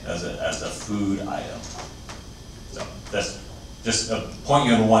Okay, as a food item. So that's just point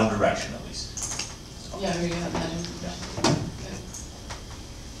you in one direction at least. So, yeah, I already have that information.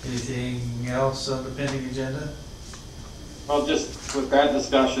 Okay. Anything else on the pending agenda? Well, just with that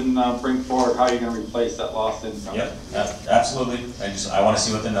discussion, bring forward how you're gonna replace that lost income. Yep, absolutely. I want to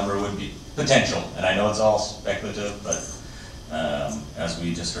see what the number would be, potential, and I know it's all speculative, but, as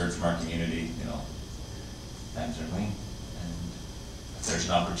we just heard from our community, you know, times are lean, and if there's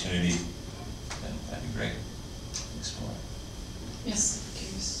an opportunity, then that'd be great. Explore it. Yes,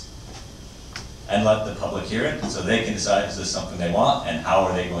 curious. And let the public hear it, so they can decide is this something they want, and how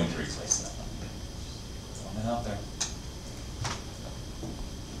are they going to replace that? Throwing it out there.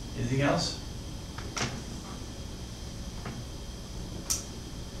 Anything else?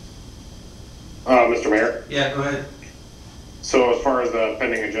 Mr. Mayor, Yeah, go ahead. so as far as the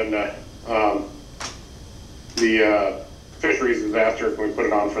pending agenda, the fisheries disaster, can we put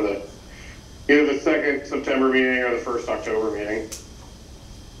it on for either the 2nd September meeting or the 1st October meeting?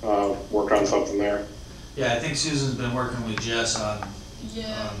 Work on something there. Yeah, I think Susan's been working with Jess on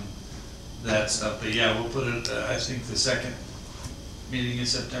Yeah, that stuff, but yeah, we'll put it, I think the 2nd meeting in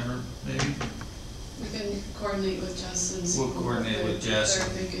September, maybe. we can coordinate with Jess and see. We'll coordinate with Jess. They're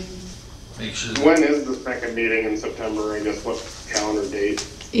thinking. Make sure that. When is the 2nd meeting in September? I guess what calendar date?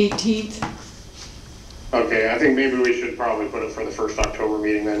 18th. Okay, I think maybe we should probably put it for the 1st October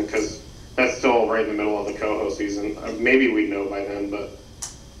meeting then, because that's still right in the middle of the coho season. Maybe we'd know by then, but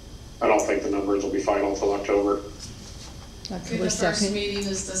I don't think the numbers will be final until October. Okay, October the first 2nd. meeting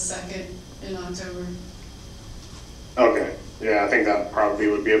is the 2nd in October. Okay, yeah, I think that probably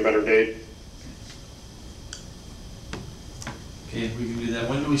would be a better date. Okay, we can do that.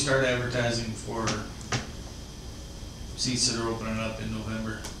 When do we start advertising for seats that are opening up in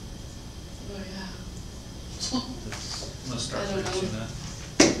November? Oh, yeah. Let's start I don't pretty soon, know.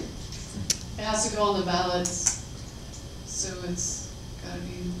 huh? It has to go on the ballots, so it's gotta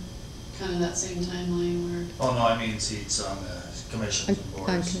be kind of that same timeline where, Oh, no, I mean seats on the commissions and boards.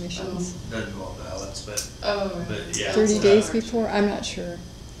 On commissions. Doesn't go on ballots, but oh. But, yeah. 30 it's days average. before, I'm not sure.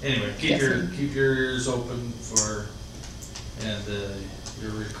 Anyway, Guessing. keep your ears open for, and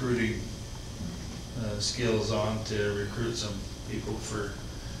your recruiting skills on to recruit some people for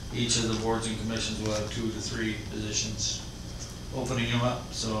each of the boards and commissions. We'll have 2 to 3 positions opening them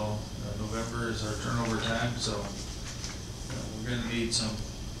up, so November is our turnover time, so we're gonna need some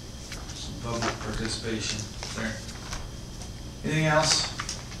public participation there. Anything else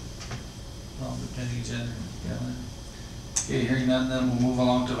on the pending agenda? Okay, hearing none, then we'll move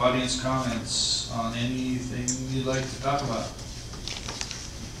along to audience comments on anything you'd like to talk about.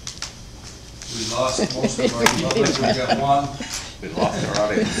 We lost most of our public, we got one. We lost our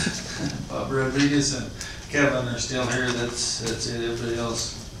audience. Bob Rodriguez and Kevin are still here, that's it, everybody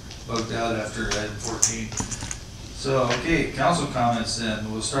else bugged out after item 14. So, okay, council comments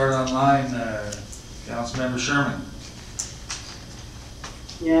then, we'll start online, Councilmember Sherman.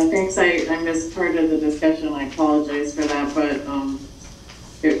 Yeah, thanks. I missed part of the discussion. I apologize for that, but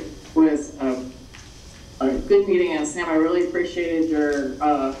it was a good meeting. And Sam, I really appreciated your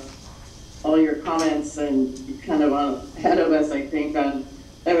all your comments, and you kind of ahead of us, I think.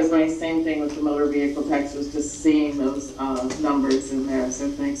 That was my same thing with the motor vehicle tax, was just seeing those numbers in there. So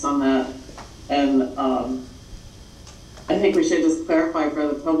thanks on that. And I think we should just clarify for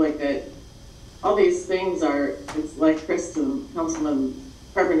the public that all these things are, it's like Councilman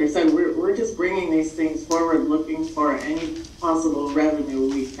Carpenter said, we're just bringing these things forward, looking for any possible revenue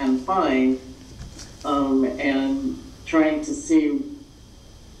we can find, and trying to see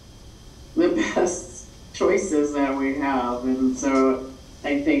the best choices that we have. And so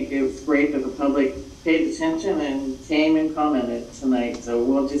I think it's great that the public paid attention and came and commented tonight. So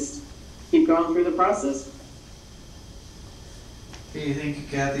we'll just keep going through the process. Okay, thank you,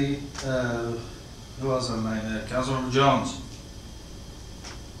 Kathy. Who else on mine? Councilmember Jones.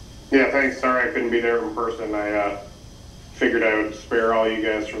 Yeah, thanks. Sorry I couldn't be there in person. I figured I would spare all you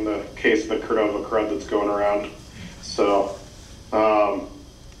guys from the case of the Cordova crud that's going around. So,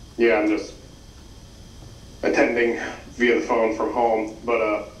 yeah, I'm just attending via the phone from home.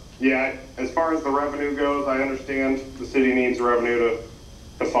 But, yeah, as far as the revenue goes, I understand the city needs revenue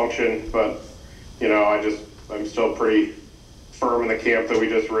to function. But, you know, I'm still pretty firm in the camp that we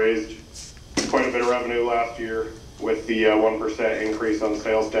just raised quite a bit of revenue last year with the 1% increase on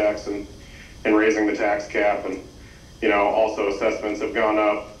sales tax and raising the tax cap, and also assessments have gone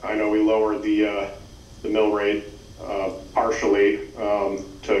up. I know we lowered the mill rate partially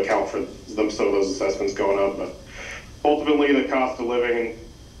to account for some of those assessments going up, but ultimately the cost of living in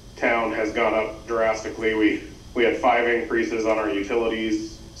town has gone up drastically. We had 5 increases on our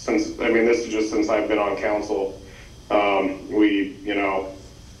utilities since, this is just since I've been on council.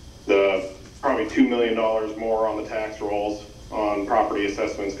 The probably $2 million more on the tax rolls on property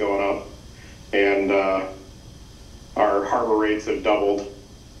assessments going up, and our harbor rates have doubled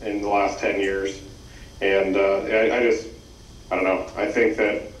in the last 10 years. And I don't know, I think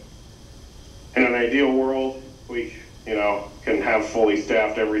that in an ideal world, we, can have fully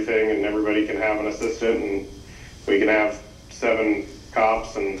staffed everything and everybody can have an assistant and we can have 7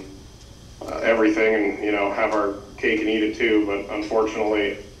 cops and everything and, have our cake and eat it too. But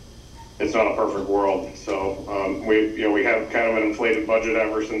unfortunately, it's not a perfect world. So we have kind of an inflated budget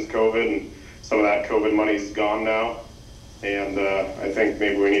ever since COVID, and some of that COVID money's gone now. And I think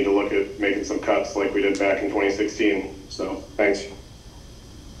maybe we need to look at making some cuts like we did back in 2016. So thanks.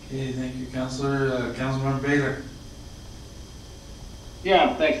 Okay, thank you, Councilor. Councilmember Baylor.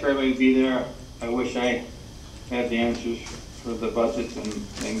 Yeah, thanks for everybody to be there. I wish I had the answers for the budgets and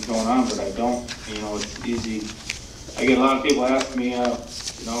things going on, but I don't. It's easy. I get a lot of people ask me, where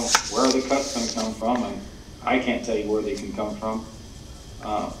are the cuts going to come from? And I can't tell you where they can come from.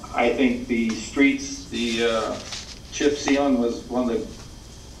 I think the streets, the chip sealing was one of the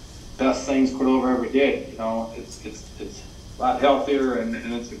best things Cordova ever did. It's a lot healthier and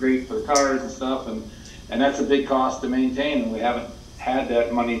it's great for cars and stuff, and that's a big cost to maintain, and we haven't had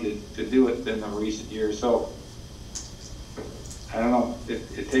that money to do it in the recent years. So I don't know,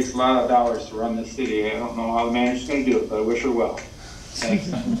 it takes a lot of dollars to run this city. I don't know how the manager's going to do it, but I wish her well. Thanks.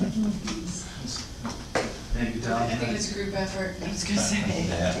 Thank you, Tom. I think it's a group effort. I was gonna say,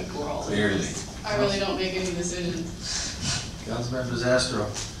 I think we're all. Clearly. I really don't make any decisions. Councilmember Zastro.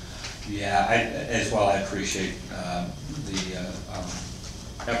 Yeah, I appreciate the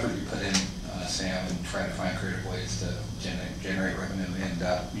effort you put in, Sam, and trying to find creative ways to generate revenue, and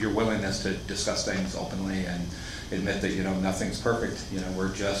your willingness to discuss things openly and admit that, nothing's perfect.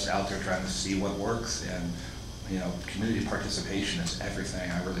 We're just out there trying to see what works, and community participation is everything.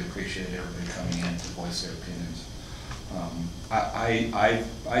 I really appreciate everybody coming in to voice their opinions. I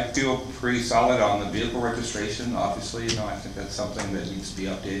feel pretty solid on the vehicle registration. Obviously, I think that's something that needs to be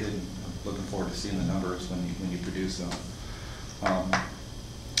updated. And I'm looking forward to seeing the numbers when you produce them.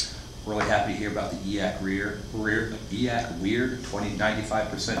 Really happy to hear about the EAC Weird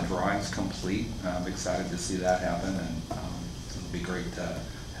 95% drawings complete. I'm excited to see that happen, and it'll be great to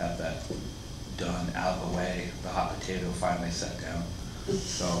have that done, out of the way, the hot potato finally set down.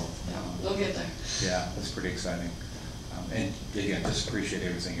 So We'll get there. yeah, that's pretty exciting. And again, just appreciate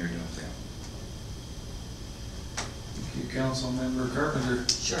everything you're doing, Sam. Thank you, Councilmember Carpenter.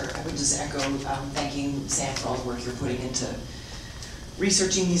 Sure, I would just echo thanking Sam for all the work you're putting into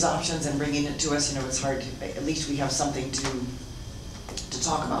researching these options and bringing it to us. It's hard to, at least we have something to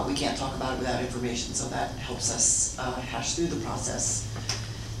talk about. We can't talk about it without information, so that helps us hash through the process,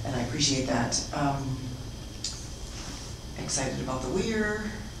 and I appreciate that. Excited about the WEIR,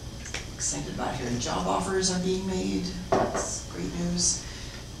 excited about hearing job offers are being made. That's great news.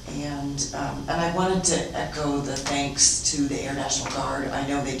 And I wanted to echo the thanks to the Air National Guard. I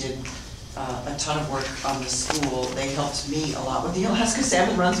know they did a ton of work on the school. They helped me a lot with the Alaska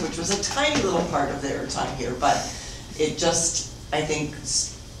Salmon Runs, which was a tiny little part of their time here, but it just, I think,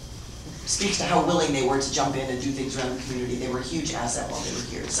 speaks to how willing they were to jump in and do things around the community. They were a huge asset while they were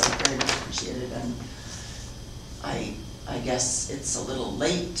here, so very much appreciated. And I guess it's a little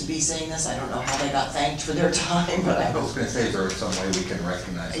late to be saying this. I don't know how they got thanked for their time, but I I hope. was going to say, is there some way we can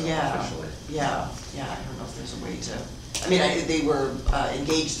recognize them officially? Yeah, I don't know if there's a way to, they were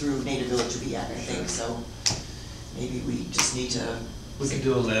engaged through Native Village of EAC, I think, so maybe we just need to. We could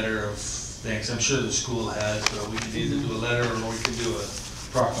do a letter of thanks. I'm sure the school has, but we could either do a letter or we could do a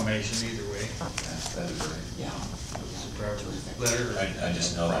proclamation, either way. That'd be great. Yeah. Letter. I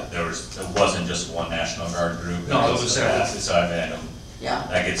just know that it wasn't just one National Guard group. No, it was several. So I know Yeah.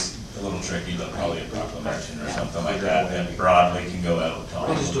 that gets a little tricky, but probably a proclamation or Yeah. something like that broadly can go out to all.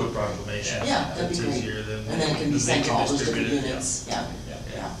 We'll just do a proclamation. Yeah, that'd be It's great. easier than. And then it can be they sent to all those different distribute it. units, yeah.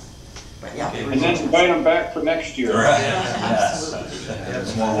 Yeah. But yeah. Okay. And then invite them back for next year. Right, Yeah, yes. absolutely.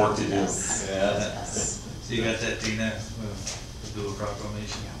 There's more work to do. Yes. Yeah. Yes. So you got that, Tina? We'll do a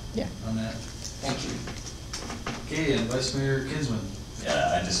proclamation Yeah. on that. Thank you. Okay, and Vice Mayor Kinsman.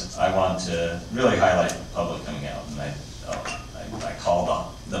 Yeah, I want to really highlight the public coming out, and I I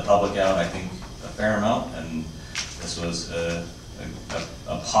called the public out, I think, a fair amount, and this was a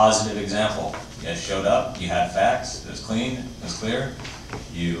positive example. You guys showed up, you had facts, it was clean, it was clear.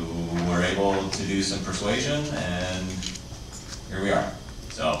 You were able to do some persuasion, and here we are.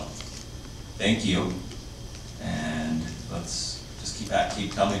 So, thank you, and let's just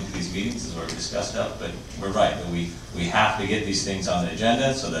keep coming to these meetings as we're discussed up, but we're right, that we have to get these things on the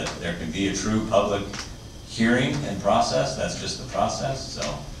agenda so that there can be a true public hearing and process. That's just the process, so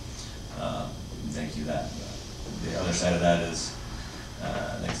thank you. That the other side of that is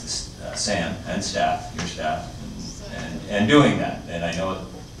thanks to Sam and staff, your staff, and doing that. And I know it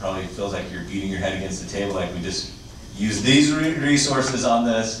probably feels like you're beating your head against the table, like we just used these resources on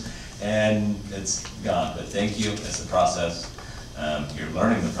this and it's gone. But thank you. It's the process. You're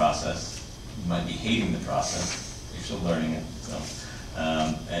learning the process. You might be hating the process. You're still learning it. So,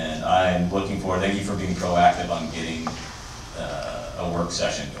 and I'm looking forward. Thank you for being proactive on getting a work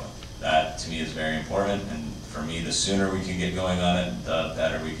session going. That to me is very important. And for me, the sooner we can get going on it, the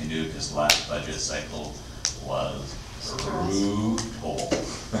better we can do. Because the last budget cycle was brutal.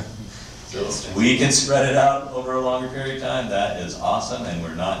 So if we can spread it out over a longer period of time, that is awesome, and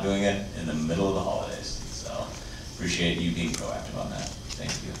we're not doing it in the middle of the holidays. So appreciate you being proactive on that.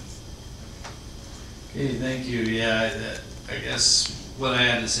 Thank you. Okay, thank you. Yeah, I guess what I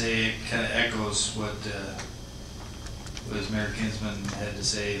had to say kind of echoes what Mayor Kinsman had to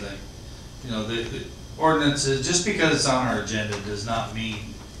say. Like, you know, the ordinances, just because it's on our agenda does not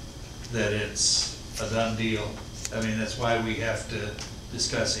mean that it's a done deal. I mean, that's why we have to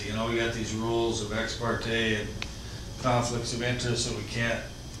discuss it. You know, we got these rules of ex parte and conflicts of interest, so we can't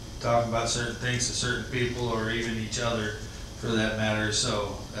talk about certain things to certain people or even each other for that matter.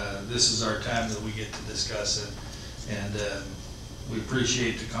 So this is our time that we get to discuss it, and we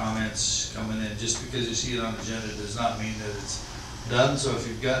appreciate the comments coming in. Just because you see it on the agenda does not mean that it's done. So if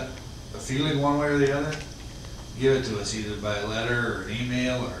you've got a feeling one way or the other, give it to us either by a letter or an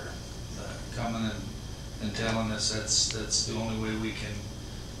email or coming and telling us. That's the only way we can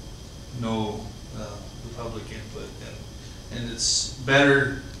know the public input, and it's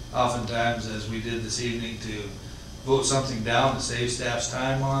better oftentimes, as we did this evening, to vote something down to save staff's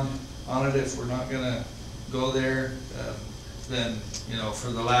time on it if we're not going to go there. Then, you know, for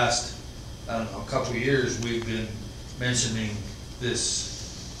the last, I don't know, a couple of years we've been mentioning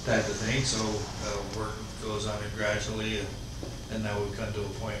this type of thing, so work goes on it gradually, and now we've come to a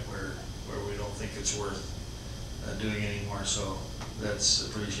point where we don't think it's worth doing anymore. So that's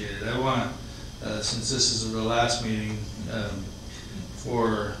appreciated. I want to, since this is the last meeting,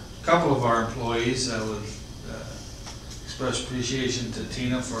 for a couple of our employees, I would express appreciation to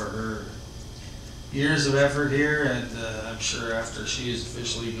Tina for her years of effort here, and I'm sure after she is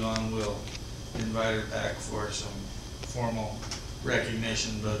officially gone, we'll invite her back for some formal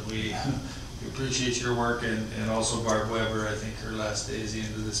recognition. But we appreciate your work, and also Barb Weber. I think her last day is the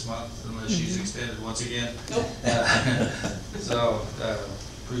end of this month, unless she's extended once again. Nope. So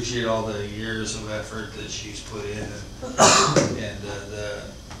appreciate all the years of effort that she's put in, and the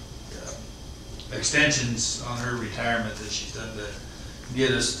extensions on her retirement that she's done to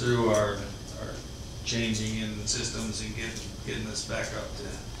get us through our changing in systems and getting us back up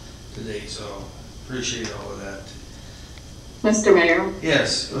to date. So appreciate all of that. Mr. Mayor?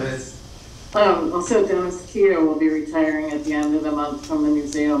 Yes, go ahead. Also, Dennis Keto will be retiring at the end of the month from the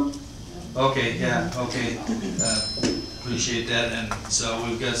museum. Okay, yeah, okay. Appreciate that. And so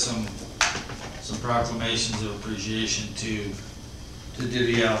we've got some proclamations of appreciation to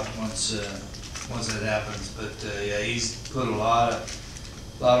divvy out once that happens. But yeah, he's put a lot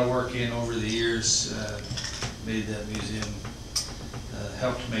of work in over the years, made that museum,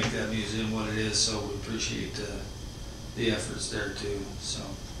 helped make that museum what it is. So we appreciate the efforts there too. So.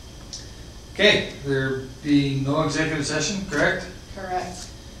 Okay, there being no executive session, correct? Correct.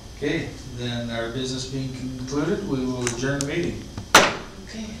 Okay, then our business being concluded, we will adjourn the meeting.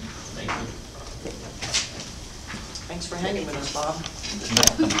 Okay. Thank you. Thanks for hanging with us, Bob.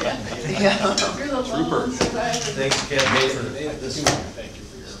 You're the lone survivor. Thanks, Kat,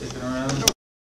 for sticking around.